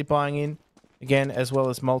 Hat's obviously buying in again, as well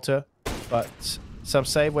as Malta, but some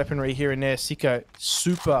save weaponry here and there. Sicko,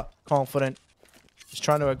 super confident. Just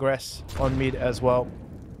trying to aggress on mid as well.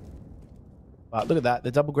 But look at that.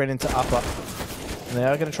 The double grenade into upper. And they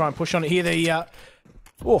are going to try and push on it here. The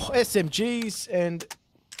SMGs and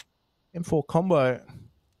M4 combo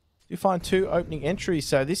do find 2 opening entries.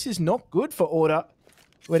 So this is not good for Order,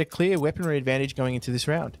 who had a clear weaponry advantage going into this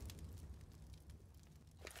round.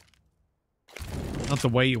 Not the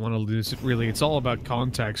way you want to lose it, really. It's all about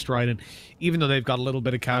context, right? And even though they've got a little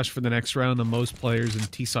bit of cash for the next round on most players in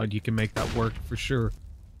T-side, you can make that work for sure.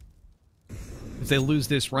 If they lose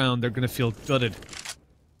this round, they're going to feel gutted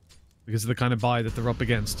because of the kind of buy that they're up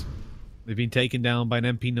against. They've been taken down by an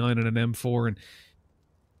MP9 and an M4 and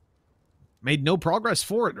made no progress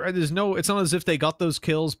for it, right? There's no, it's not as if they got those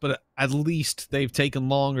kills, but at least they've taken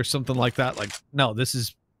long or something like that. Like, no, this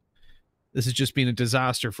has just been a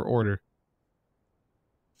disaster for Order.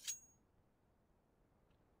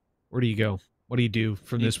 Where do you go? What do you do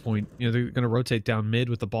from this point? You know, they're going to rotate down mid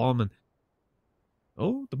with the bomb, and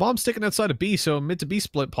oh, the bomb's sticking outside of B, so mid to B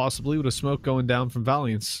split possibly with a smoke going down from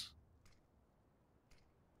Valiance.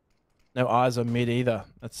 No eyes on mid either.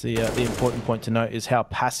 That's the important point to note, is how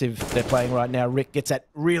passive they're playing right now. Rick gets that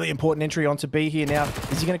really important entry onto B here now.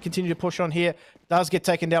 Is he going to continue to push on here? Does get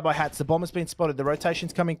taken down by Hats. The bomb has been spotted. The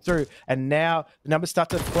rotation's coming through. And now the numbers start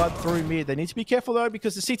to flood through mid. They need to be careful, though,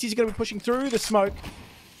 because the CTs are going to be pushing through the smoke.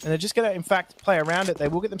 And they're just going to, in fact, play around it. They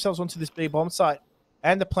will get themselves onto this B bomb site.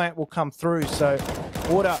 And the plant will come through. So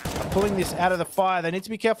Order are pulling this out of the fire. They need to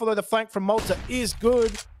be careful, though. The flank from Malta is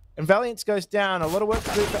good. And Valiance goes down. A lot of work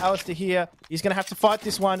to do for Alistair here. He's going to have to fight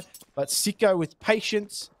this one. But Sicko, with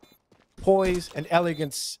patience, poise, and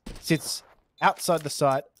elegance, sits outside the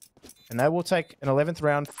site. And they will take an 11th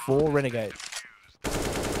round for Renegades.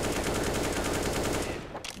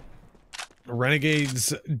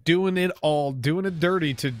 Renegades doing it all, doing it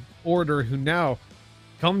dirty to Order, who now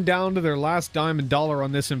come down to their last dime and dollar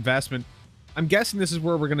on this investment. I'm guessing this is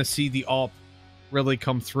where we're going to see the AWP really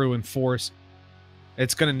come through in force.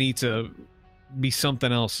 It's going to need to be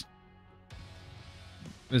something else.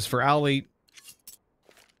 As for Ali,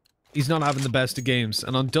 he's not having the best of games.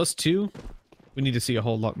 And on Dust 2, we need to see a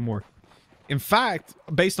whole lot more. In fact,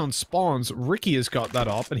 based on spawns, Ricky has got that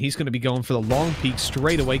up, and he's going to be going for the long peek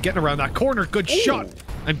straight away, getting around that corner. Good shot!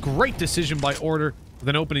 And great decision by Order with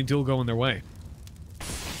an opening duel going their way.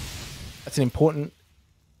 That's an important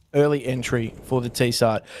early entry for the T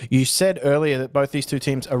side. You said earlier that both these two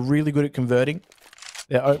teams are really good at converting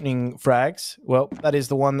their opening frags. Well, that is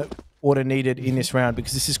the one that Order needed in this round,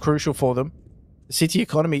 because this is crucial for them. The city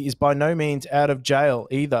economy is by no means out of jail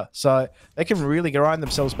either, so they can really grind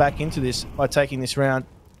themselves back into this by taking this round.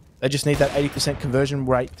 They just need that 80% conversion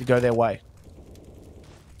rate to go their way.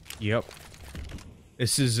 Yep.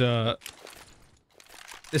 This is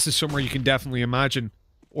somewhere you can definitely imagine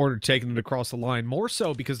Order taking it across the line, more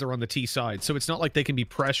so because they're on the T side, so it's not like they can be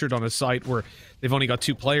pressured on a site where they've only got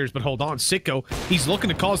 2 players. But hold on, Sicko, he's looking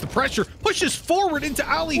to cause the pressure, pushes forward into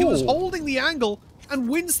Ali, who is holding the angle, and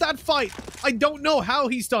wins that fight. I don't know how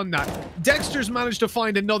he's done that. Dexter's managed to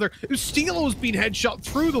find another. Ustilo's been headshot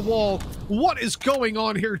through the wall. What is going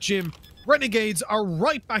on here, Jim? Renegades are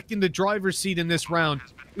right back in the driver's seat in this round.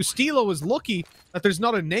 Ustilo is lucky that there's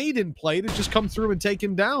not a nade in play to just come through and take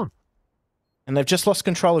him down. And they've just lost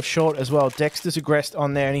control of short as well. Dexter's aggressed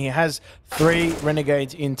on there, and he has 3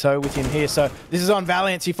 Renegades in tow with him here. So this is on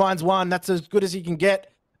Valiance. He finds one. That's as good as he can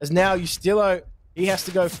get. As now Ustilo, he has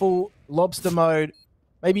to go full lobster mode.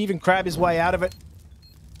 Maybe even crab his way out of it.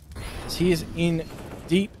 As he is in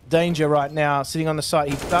deep danger right now, sitting on the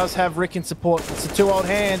site. He does have Rick in support. It's the 2 old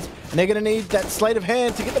hands, and they're going to need that slate of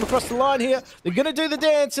hand to get them across the line here. They're going to do the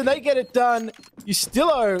dance, and they get it done.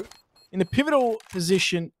 Ustilo in a pivotal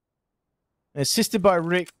position, assisted by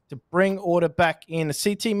Rick to bring Order back in.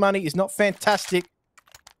 The CT money is not fantastic.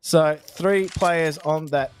 So 3 players on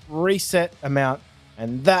that reset amount.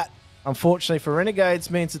 And that, unfortunately for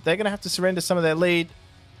Renegades, means that they're going to have to surrender some of their lead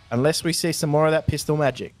unless we see some more of that pistol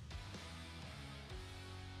magic.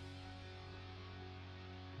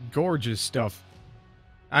 gorgeous stuff.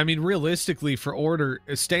 I mean, realistically, for Order,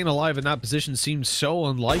 staying alive in that position seems so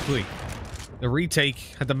unlikely. The retake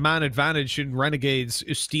had the man advantage in Renegades,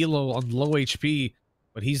 Estilo on low HP,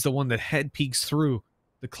 but he's the one that head peeks through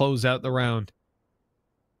to close out the round.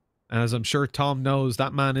 And as I'm sure Tom knows,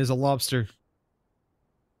 that man is a lobster.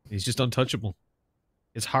 He's just untouchable.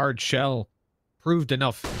 His hard shell proved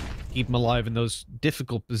enough to keep him alive in those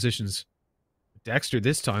difficult positions. Dexter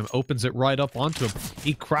this time opens it right up onto him.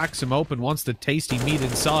 He cracks him open, wants the tasty meat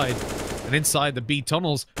inside. And inside the B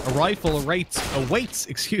tunnels, a rifle awaits,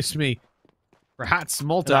 excuse me, for Hats,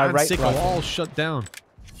 Malta, and Sickle all shut down.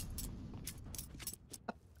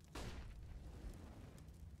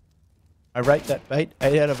 I rate that bait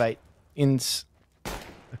 8 out of 8. Ins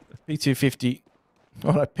P250.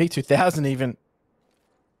 Oh no, P2000 even.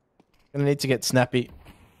 Gonna need to get snappy.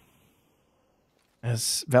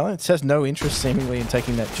 As Valiant has no interest seemingly in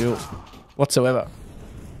taking that duel whatsoever.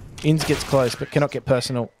 Inns gets close but cannot get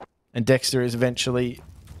personal. And Dexter is eventually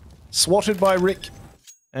swatted by Rick.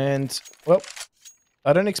 And, well,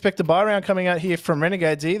 I don't expect a buy round coming out here from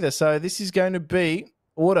Renegades either. So this is going to be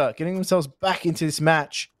Order getting themselves back into this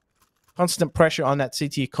match. Constant pressure on that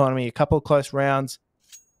CT economy. A couple of close rounds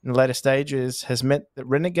in the later stages has meant that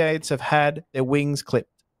Renegades have had their wings clipped.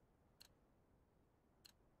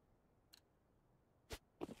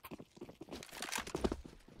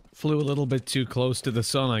 Flew a little bit too close to the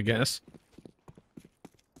sun, I guess.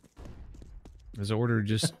 His Order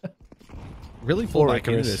just really pulled back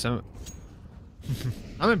into this. I'm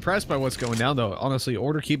impressed by what's going down, though. Honestly,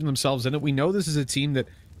 Order keeping themselves in it. We know this is a team that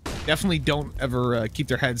definitely don't ever keep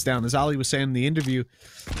their heads down. As Ali was saying in the interview,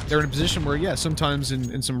 they're in a position where, yeah, sometimes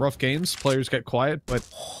in some rough games, players get quiet, but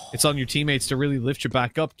it's on your teammates to really lift you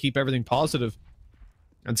back up, keep everything positive.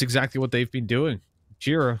 That's exactly what they've been doing.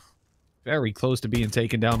 Jira, very close to being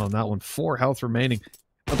taken down on that one. 4 health remaining.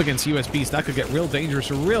 Up against USBs, that could get real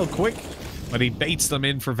dangerous real quick. But he baits them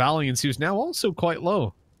in for Valiance, who's now also quite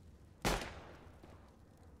low.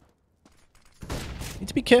 Need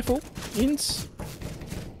to be careful. Inns.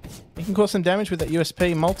 He can cause some damage with that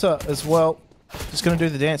USP. Malta as well. Just going to do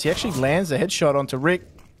the dance. He actually lands a headshot onto Rick.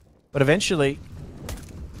 But eventually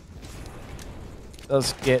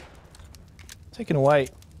does get taken away.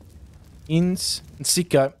 Inns and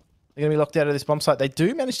Sicko. They're going to be locked out of this bomb site. They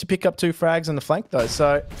do manage to pick up 2 frags on the flank, though,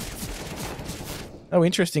 so no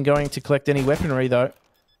interest in going to collect any weaponry, though.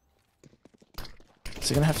 So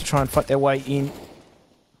they're going to have to try and fight their way in.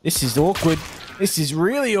 This is awkward. This is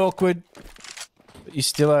really awkward. But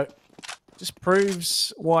Ustillo just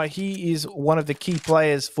proves why he is one of the key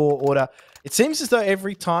players for Order. It seems as though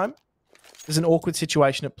every time there's an awkward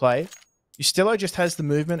situation at play, Ustillo just has the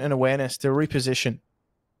movement and awareness to reposition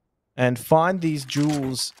and find these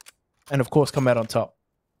jewels and, of course, come out on top.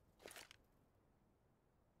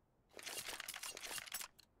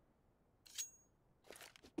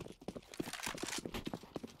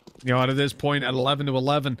 You know, at this point, at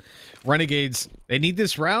 11-11, Renegades, they need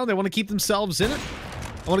this round. They want to keep themselves in it.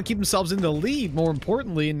 They want to keep themselves in the lead, more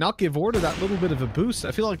importantly, and not give Order that little bit of a boost.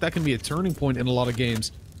 I feel like that can be a turning point in a lot of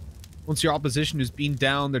games. Once your opposition is being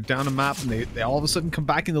down, they're down a map, and they all of a sudden come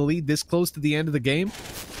back in the lead this close to the end of the game,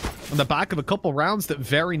 on the back of a couple rounds that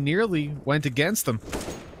very nearly went against them.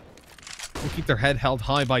 They'll keep their head held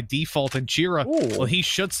high by default, and Jira, well, he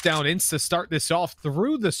shuts down Insta to start this off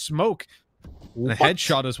through the smoke. And a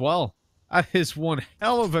headshot as well. That is one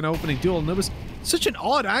hell of an opening duel, and it was such an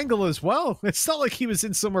odd angle as well. It's not like he was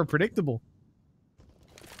in somewhere predictable.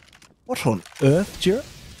 What on earth, Jira?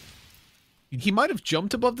 He might have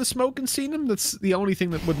jumped above the smoke and seen him. That's the only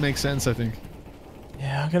thing that would make sense, I think.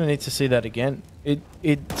 Yeah, I'm going to need to see that again.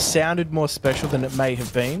 It sounded more special than it may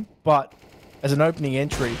have been, but as an opening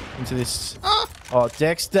entry into this... Oh,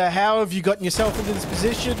 Dexter, how have you gotten yourself into this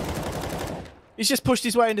position? He's just pushed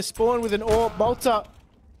his way into spawn with an orb. Malta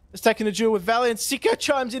has taken a duel with Valiant. Sicko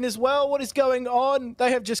chimes in as well. What is going on?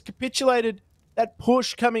 They have just capitulated. That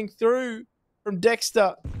push coming through from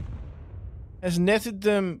Dexter has netted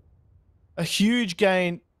them a huge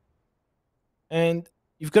gain. And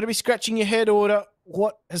you've got to be scratching your head, Order.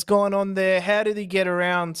 What has gone on there? How did he get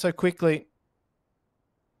around so quickly?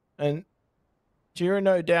 And Jira,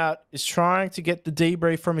 no doubt, is trying to get the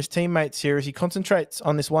debrief from his teammates here as he concentrates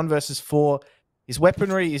on this 1 versus 4. His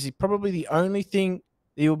weaponry is probably the only thing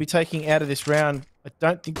that he will be taking out of this round. I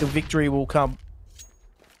don't think the victory will come,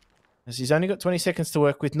 as he's only got 20 seconds to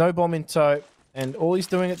work with, no bomb in tow, and all he's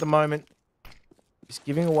doing at the moment is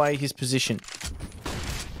giving away his position.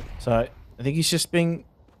 So I think he's just being...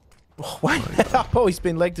 Oh, he's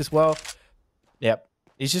been legged as well. Yep.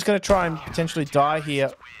 He's just going to try and potentially die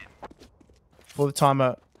here for the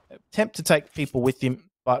timer. Attempt to take people with him.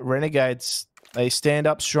 But Renegades, they stand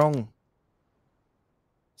up strong.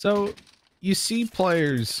 So you see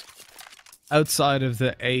players outside of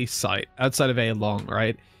the A site, outside of A long,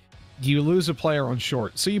 right? You lose a player on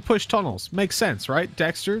short, so you push tunnels. Makes sense, right?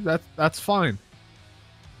 Dexter, that's fine.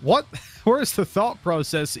 What? Where's the thought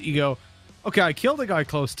process that you go, okay, I killed a guy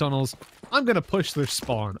close tunnels. I'm going to push their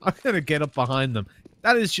spawn. I'm going to get up behind them.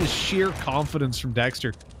 That is just sheer confidence from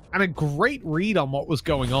Dexter. And a great read on what was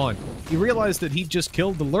going on. He realized that he just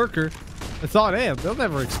killed the lurker and thought, hey, they'll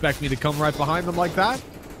never expect me to come right behind them like that.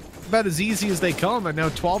 About as easy as they come. And now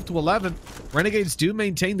 12 to 11. Renegades do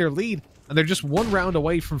maintain their lead. And they're just one round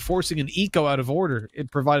away from forcing an eco out of order,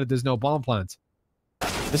 provided there's no bomb plants.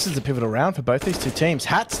 This is a pivotal round for both these two teams.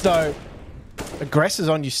 Hats, though, aggressors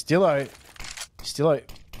on Ustillo. Ustillo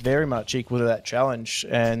very much equal to that challenge.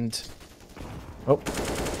 And, oh,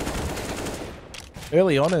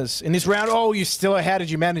 early honors in this round. Oh, Ustillo, how did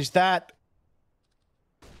you manage that?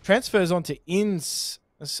 Transfers onto Inns.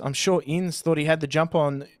 I'm sure Inns thought he had the jump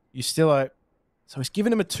on Ustillo. So he's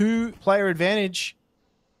giving him a 2-player advantage.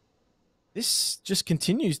 This just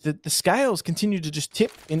continues. The scales continue to just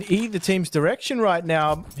tip in either team's direction right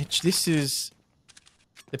now. Mitch, this is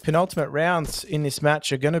the penultimate rounds in this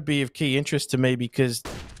match are going to be of key interest to me because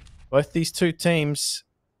both these two teams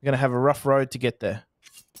are going to have a rough road to get there.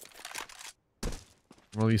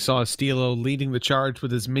 Well, you saw Stilo leading the charge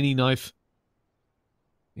with his mini knife.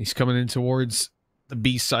 He's coming in towards the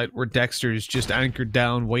B site where Dexter is just anchored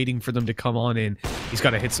down, waiting for them to come on in. He's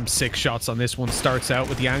got to hit some sick shots on this one. Starts out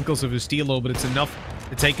with the ankles of Ustilo, but it's enough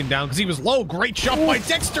to take him down because he was low. Great shot by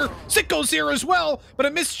Dexter. Sicko's here as well, but a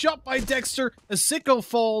missed shot by Dexter. As Sicko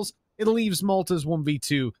falls, it leaves Malta's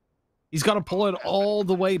 1v2. He's got to pull it all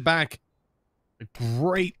the way back. A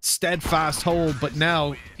great steadfast hold, but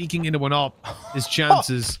now peeking into an op, his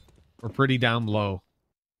chances were pretty down low.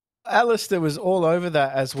 Alistair was all over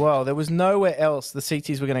that as well. There was nowhere else the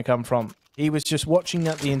CTs were going to come from. He was just watching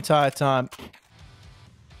that the entire time.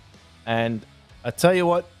 And I tell you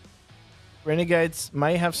what, Renegades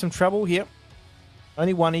may have some trouble here.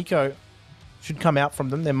 Only one eco should come out from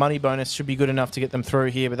them. Their money bonus should be good enough to get them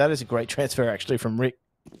through here. But that is a great transfer, actually, from Rick.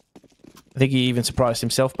 I think he even surprised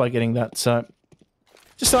himself by getting that. So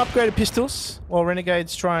just some upgraded pistols while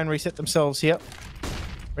Renegades try and reset themselves here.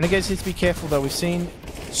 Renegades need to be careful, though. We've seen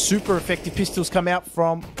super effective pistols come out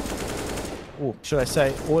from... Oh, should I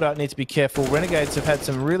say, Order needs to be careful. Renegades have had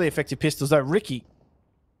some really effective pistols, though. Ricky,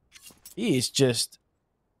 he is just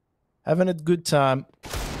having a good time.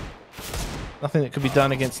 Nothing that could be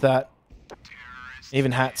done against that.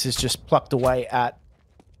 Even Hats is just plucked away at.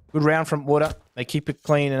 Good round from Order. They keep it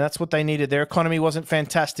clean, and that's what they needed. Their economy wasn't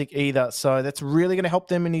fantastic either, so that's really going to help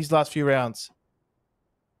them in these last few rounds.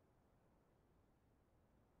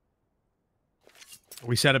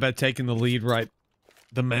 We said about taking the lead, right?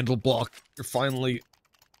 The mental block. You're finally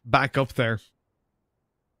back up there.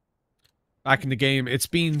 Back in the game. It's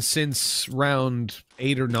been since round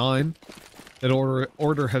 8 or 9 that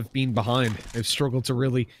Order have been behind. They've struggled to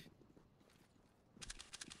really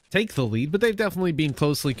take the lead, but they've definitely been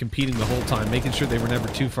closely competing the whole time, making sure they were never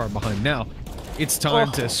too far behind. Now, it's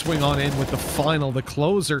time to swing on in with the final, the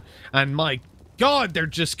closer, and my God, they're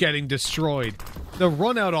just getting destroyed. The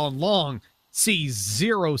run out on long sees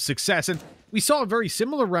zero success, and we saw a very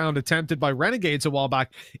similar round attempted by Renegades a while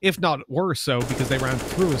back, if not worse so, because they ran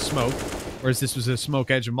through a smoke, whereas this was a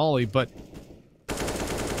smoke edge of Molly, but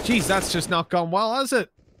geez, that's just not gone well, has it?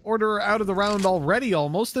 Order out of the round already,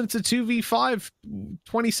 almost, and it's a 2v5,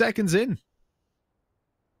 20 seconds in.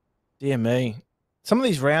 Dear me. Some of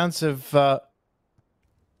these rounds have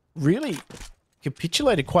really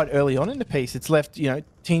capitulated quite early on in the piece. It's left, you know,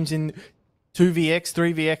 teams in 2vx,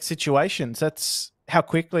 3vx situations. That's how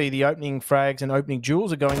quickly the opening frags and opening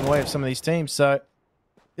duels are going the way of some of these teams. So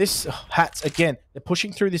this Hats, again, they're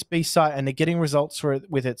pushing through this B site and they're getting results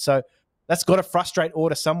with it. So that's got to frustrate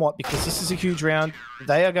Order somewhat because this is a huge round.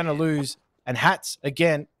 They are going to lose. And Hats,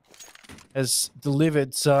 again, has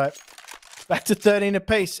delivered. So back to 13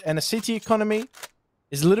 apiece. And the CT economy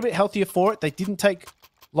is a little bit healthier for it. They didn't take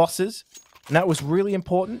losses. And that was really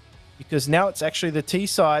important because now it's actually the T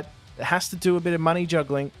side that has to do a bit of money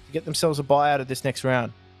juggling to get themselves a buy out of this next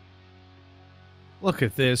round. Look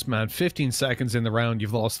at this, man. 15 seconds in the round,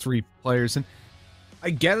 you've lost 3 players. And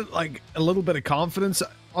I get it, like, a little bit of confidence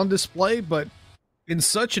on display, but in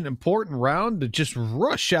such an important round to just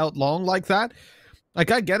rush out long like that, like,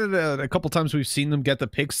 I get it, a couple times we've seen them get the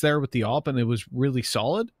picks there with the op, and it was really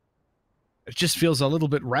solid. It just feels a little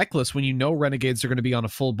bit reckless when you know Renegades are going to be on a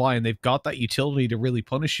full buy, and they've got that utility to really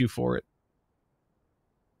punish you for it.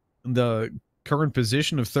 In the current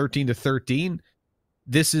position of 13 to 13,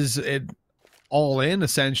 this is all in,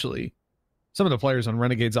 essentially. Some of the players on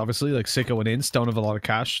Renegades, obviously, like Sicko and Inst, don't have a lot of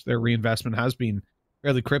cash. Their reinvestment has been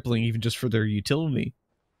fairly crippling, even just for their utility.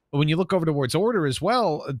 But when you look over towards Order as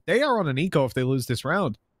well, they are on an eco if they lose this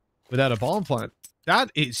round without a bomb plant.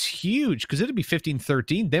 That is huge, because it'd be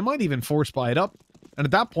 15-13. They might even force buy it up. And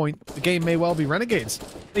at that point, the game may well be Renegades.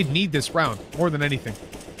 They need this round more than anything.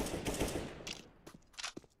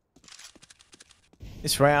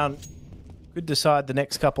 This round could decide the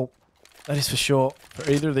next couple. That is for sure. For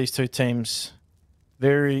either of these two teams,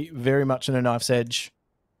 very, very much on a knife's edge.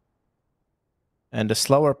 And a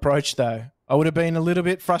slower approach, though. I would have been a little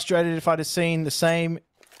bit frustrated if I'd have seen the same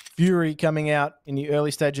fury coming out in the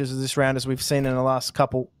early stages of this round as we've seen in the last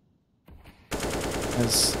couple.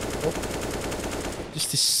 As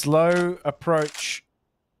just this slow approach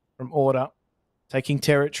from Order, taking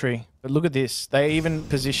territory. But look at this. They even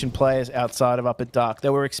position players outside of Upper Dark. They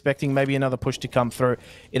were expecting maybe another push to come through.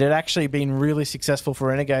 It had actually been really successful for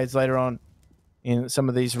Renegades later on in some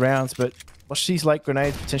of these rounds. But watch these late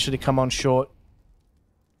grenades potentially come on short.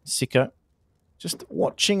 Sicko just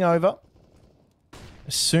watching over.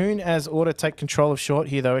 As soon as Order take control of short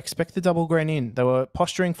here, though, expect the double gren in. They were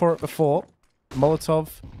posturing for it before. Molotov,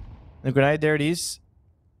 the grenade, there it is.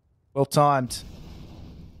 Well timed.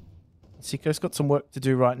 Sicko's got some work to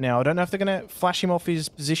do right now. I don't know if they're going to flash him off his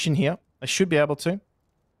position here. They should be able to.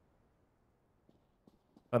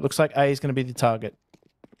 But it looks like A is going to be the target.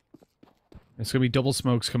 It's going to be double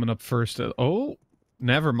smokes coming up first. Oh,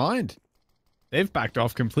 never mind. They've backed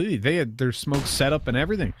off completely. They had their smoke set up and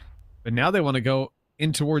everything. But now they want to go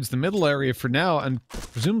in towards the middle area for now. And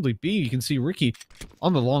presumably B, you can see Ricky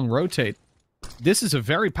on the long rotate. This is a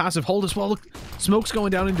very passive hold as well. Look, smoke's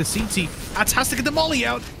going down into CT. Ats has to get the molly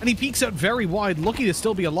out, and he peeks out very wide, lucky to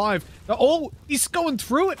still be alive. Oh, he's going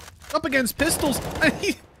through it, up against pistols. And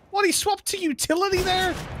he swapped to utility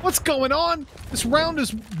there? What's going on? This round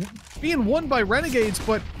is being won by Renegades,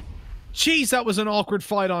 but jeez, that was an awkward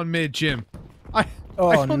fight on mid, Jim. I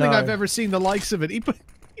don't think I've ever seen the likes of it. He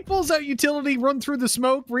pulls out utility, run through the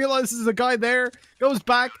smoke, realizes there's a guy there, goes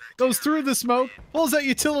back, goes through the smoke, pulls out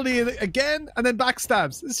utility again, and then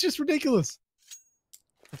backstabs. It's just ridiculous.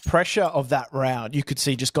 The pressure of that round, you could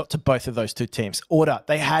see, just got to both of those two teams. Order,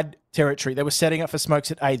 they had territory. They were setting up for smokes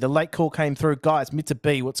at A. The late call came through. Guys, mid to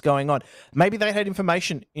B, what's going on? Maybe they had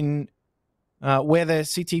information in where their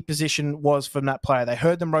CT position was from that player. They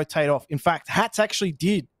heard them rotate off. In fact, Hats actually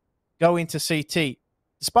did go into CT.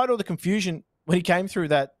 Despite all the confusion, when he came through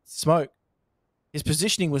that smoke, his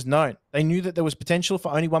positioning was known. They knew that there was potential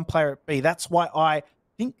for only one player at B. That's why I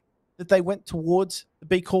think that they went towards the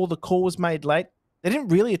B call. The call was made late. They didn't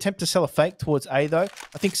really attempt to sell a fake towards A, though.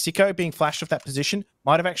 I think Sicko being flashed off that position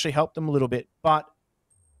might have actually helped them a little bit. But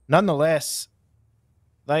nonetheless,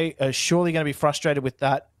 they are surely going to be frustrated with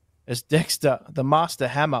that, as Dexter, the Master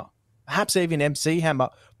Hammer, perhaps even MC Hammer,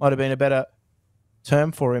 might have been a better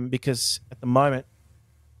term for him, because at the moment,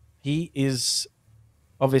 he is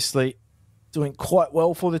obviously doing quite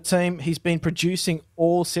well for the team. He's been producing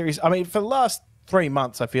all series. I mean, for the last 3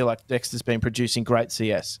 months, I feel like Dexter's been producing great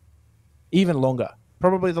CS. Even longer.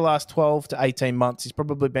 Probably the last 12 to 18 months, he's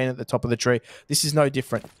probably been at the top of the tree. This is no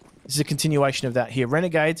different. This is a continuation of that here.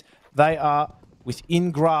 Renegades, they are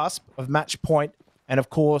within grasp of match point, and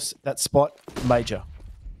of course, that spot major.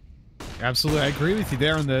 Absolutely, I agree with you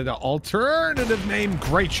there on the alternative name.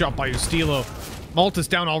 Great shot by Ustilo. Malta's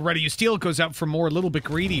down already. Ustilo goes out for more, a little bit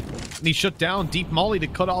greedy. And he's shut down. Deep molly to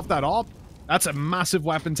cut off that op. That's a massive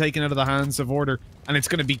weapon taken out of the hands of Order. And it's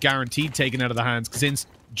going to be guaranteed taken out of the hands, because Ince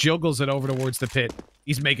juggles it over towards the pit.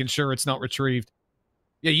 He's making sure it's not retrieved.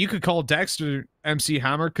 Yeah, you could call Dexter MC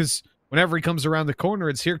Hammer, because whenever he comes around the corner,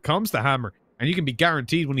 it's here comes the hammer. And you can be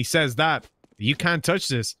guaranteed when he says that, you can't touch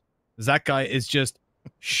this. Because that guy is just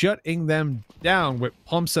shutting them down with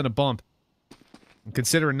pumps and a bump. And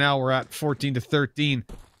considering now we're at 14-13,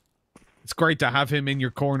 it's great to have him in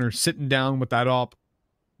your corner, sitting down with that op,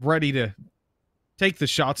 ready to take the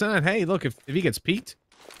shots. And hey, look, if he gets peeked,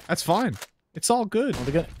 that's fine. It's all good. Well,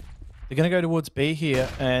 they're going to go towards B here,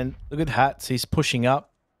 and look at Hats. He's pushing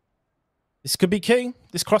up. This could be key.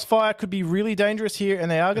 This crossfire could be really dangerous here,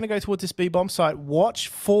 and they are going to go towards this B bomb site. Watch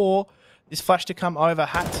for this flash to come over.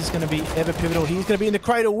 Hats is going to be ever pivotal. He's going to be in the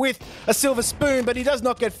cradle with a silver spoon, but he does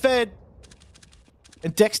not get fed.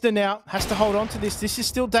 And Dexter now has to hold on to this. This is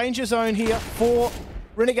still danger zone here for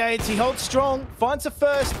Renegades. He holds strong, finds the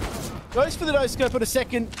first, goes for the no-scope at a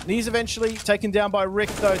second, and he's eventually taken down by Rick,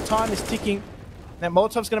 though. Time is ticking. Now,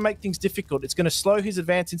 Molotov's going to make things difficult. It's going to slow his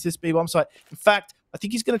advance into this B-bomb site. In fact, I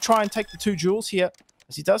think he's going to try and take the 2 jewels here,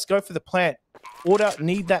 as he does go for the plant. Order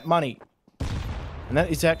need that money. And that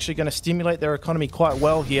is actually going to stimulate their economy quite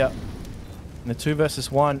well here. In the 2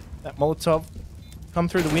 versus 1, that Molotov come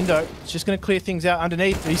through the window. It's just going to clear things out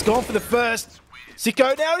underneath. He's gone for the first.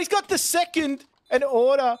 Sicko now, he's got the second. And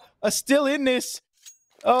Order are still in this.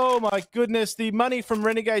 Oh my goodness, the money from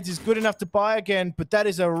Renegades is good enough to buy again, but that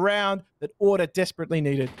is a round that Order desperately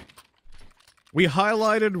needed. We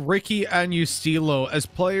highlighted Ricky and Ustilo as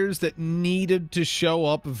players that needed to show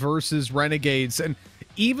up versus Renegades. And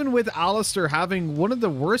even with Alistair having one of the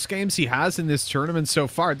worst games he has in this tournament so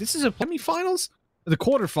far, this is a semifinals? The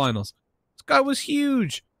quarterfinals. This guy was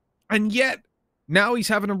huge. And yet, now he's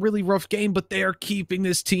having a really rough game, but they are keeping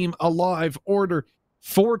this team alive. Order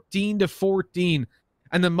 14-14.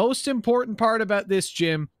 And the most important part about this,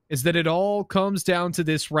 Jim, is that it all comes down to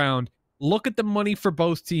this round. Look at the money for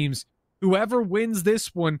both teams. Whoever wins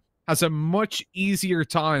this one has a much easier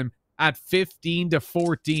time at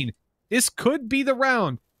 15-14. This could be the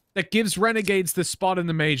round that gives Renegades the spot in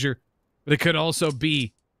the major, but it could also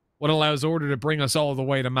be what allows Order to bring us all the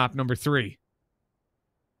way to map number 3.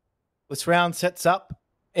 This round sets up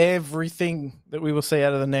everything that we will see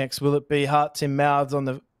out of the next. Will it be hearts in mouths on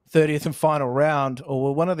the 30th and final round, or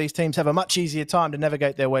will one of these teams have a much easier time to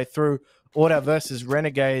navigate their way through? Order versus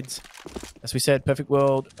Renegades. As we said, Perfect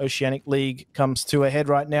World Oceanic League comes to a head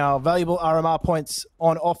right now. Valuable RMR points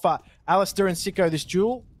on offer. Alistair and Sicko, this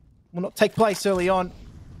duel will not take place early on,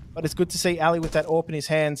 but it's good to see Ali with that AWP in his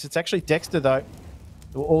hands. It's actually Dexter, though,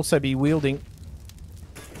 who will also be wielding.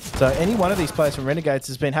 So any one of these players from Renegades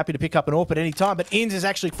has been happy to pick up an AWP at any time, but Inns has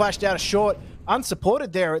actually flashed out a short,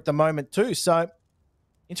 unsupported there at the moment too. So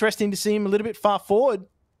interesting to see him a little bit far forward,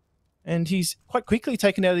 and he's quite quickly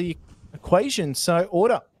taken out of the equation. So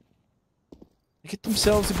Order, they get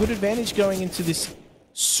themselves a good advantage going into this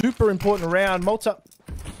super important round. Malta,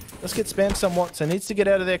 let's get spammed somewhat, so needs to get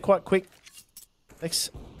out of there quite quick. Takes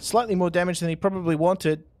slightly more damage than he probably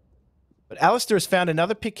wanted. But Alistair has found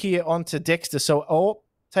another pick here onto Dexter, so all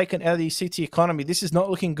taken out of the CT economy. This is not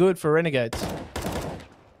looking good for Renegades.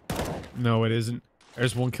 No, it isn't.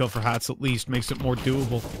 There's one kill for Hats at least, makes it more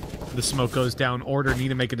doable. The smoke goes down. Order need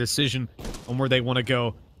to make a decision on where they want to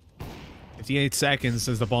go. 58 seconds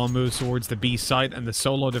as the ball moves towards the B site, and the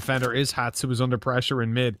solo defender is Hats, who is under pressure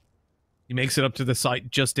in mid. He makes it up to the site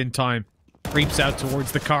just in time. Creeps out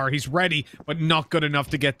towards the car. He's ready, but not good enough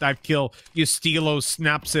to get that kill. Ustilo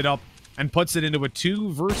snaps it up and puts it into a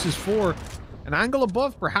 2 versus 4. An angle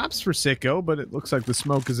above, perhaps, for Sicko, but it looks like the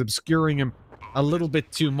smoke is obscuring him a little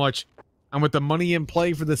bit too much. And with the money in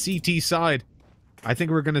play for the CT side, I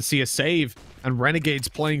think we're going to see a save, and Renegades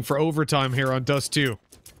playing for overtime here on Dust 2.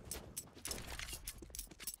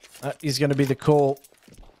 That is going to be the call.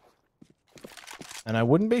 And I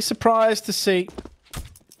wouldn't be surprised to see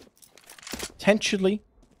potentially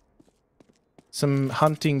some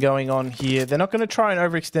hunting going on here. They're not going to try and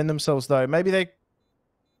overextend themselves, though. Maybe they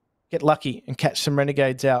get lucky and catch some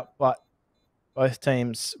Renegades out, but both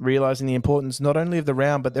teams realizing the importance not only of the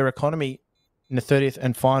round, but their economy in the 30th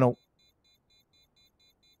and final.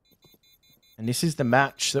 And this is the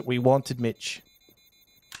match that we wanted, Mitch.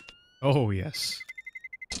 Oh, yes.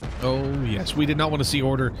 Oh, yes. We did not want to see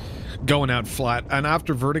Order going out flat. And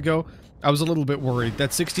after Vertigo, I was a little bit worried.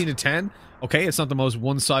 That 16-10, okay, it's not the most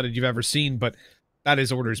one-sided you've ever seen, but that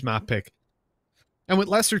is Order's map pick. And with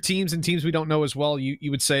lesser teams and teams we don't know as well,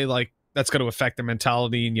 you would say, like, that's going to affect their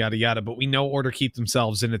mentality and yada yada, but we know Order keep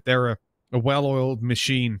themselves in it. They're a well-oiled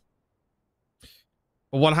machine.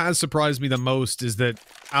 But what has surprised me the most is that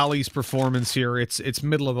Ali's performance here, it's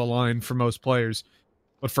middle of the line for most players.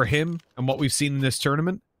 But for him and what we've seen in this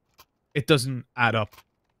tournament, it doesn't add up.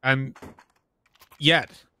 And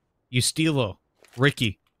yet, Ustilo,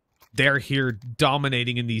 Ricky, they're here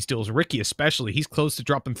dominating in these duels. Ricky especially, he's close to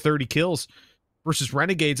dropping 30 kills versus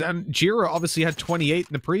Renegades. And Jira obviously had 28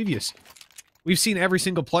 in the previous. We've seen every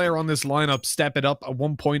single player on this lineup step it up at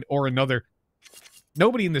one point or another.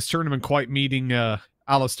 Nobody in this tournament quite meeting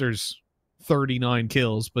Alistair's 39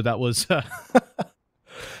 kills, but that was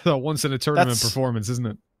a once-in-a-tournament performance, isn't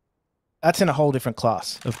it? That's in a whole different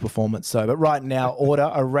class of performance, though. But right now, Order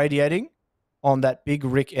are radiating on that big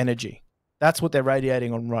Rick energy. That's what they're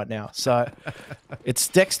radiating on right now. So it's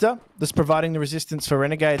Dexter that's providing the resistance for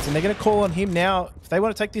Renegades, and they're going to call on him now. If they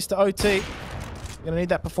want to take this to OT, they're going to need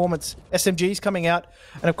that performance. SMG's coming out,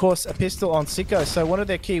 and of course, a pistol on Sicko. So one of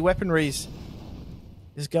their key weaponries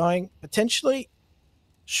is going potentially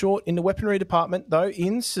short in the weaponry department, though.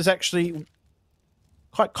 Inns has actually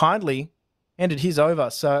quite kindly handed his over.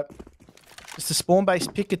 So just a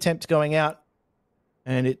spawn-based pick attempt going out,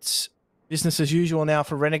 and it's business as usual now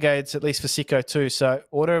for Renegades, at least for Sicko too. So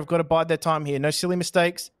Order have got to bide their time here. No silly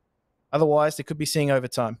mistakes. Otherwise, they could be seeing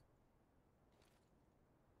overtime.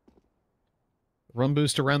 Run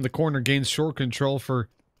boost around the corner gains short control for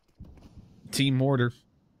Team Mortar.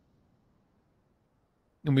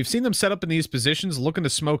 And we've seen them set up in these positions, looking to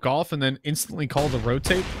smoke off and then instantly call the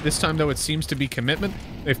rotate. This time, though, it seems to be commitment.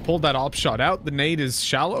 They've pulled that op shot out. The nade is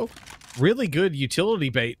shallow. Really good utility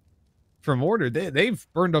bait from Mortar. They've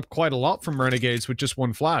burned up quite a lot from Renegades with just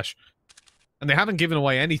one flash. And they haven't given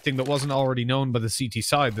away anything that wasn't already known by the CT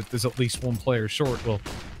side, that there's at least one player short. Well,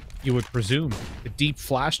 you would presume. The deep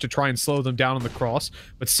flash to try and slow them down on the cross.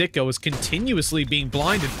 But Sicko is continuously being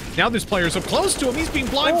blinded. Now there's players so close to him. He's being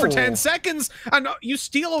blind for 10 seconds. And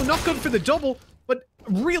Ustilo, not good for the double, but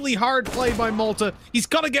really hard play by Malta. He's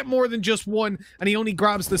got to get more than just one, and he only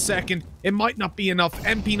grabs the second. It might not be enough.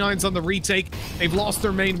 MP9's on the retake. They've lost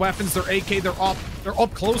their main weapons. Their AK, they're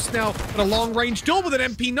up close now, but a long-range duel with an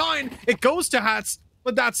MP9. It goes to Hats,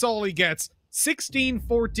 but that's all he gets.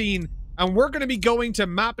 16-14. And we're going to be going to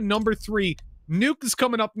map number 3. Nuke is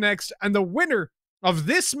coming up next, and the winner of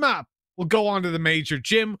this map will go on to the major.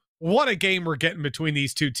 Jim, what a game we're getting between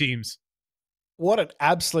these two teams. What an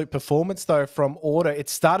absolute performance, though, from Order. It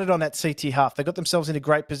started on that CT half. They got themselves into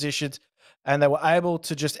great positions, and they were able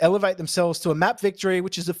to just elevate themselves to a map victory,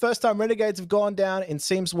 which is the first time Renegades have gone down in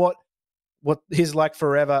seems what is like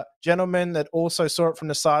forever. Gentlemen that also saw it from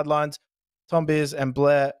the sidelines, Tom Beers and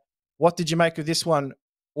Blair, what did you make of this one?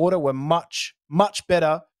 Order were much, much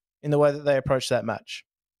better in the way that they approached that match.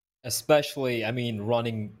 Especially, I mean,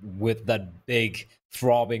 running with that big,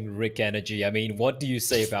 throbbing Rick energy. I mean, what do you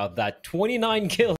say about that? 29 kills.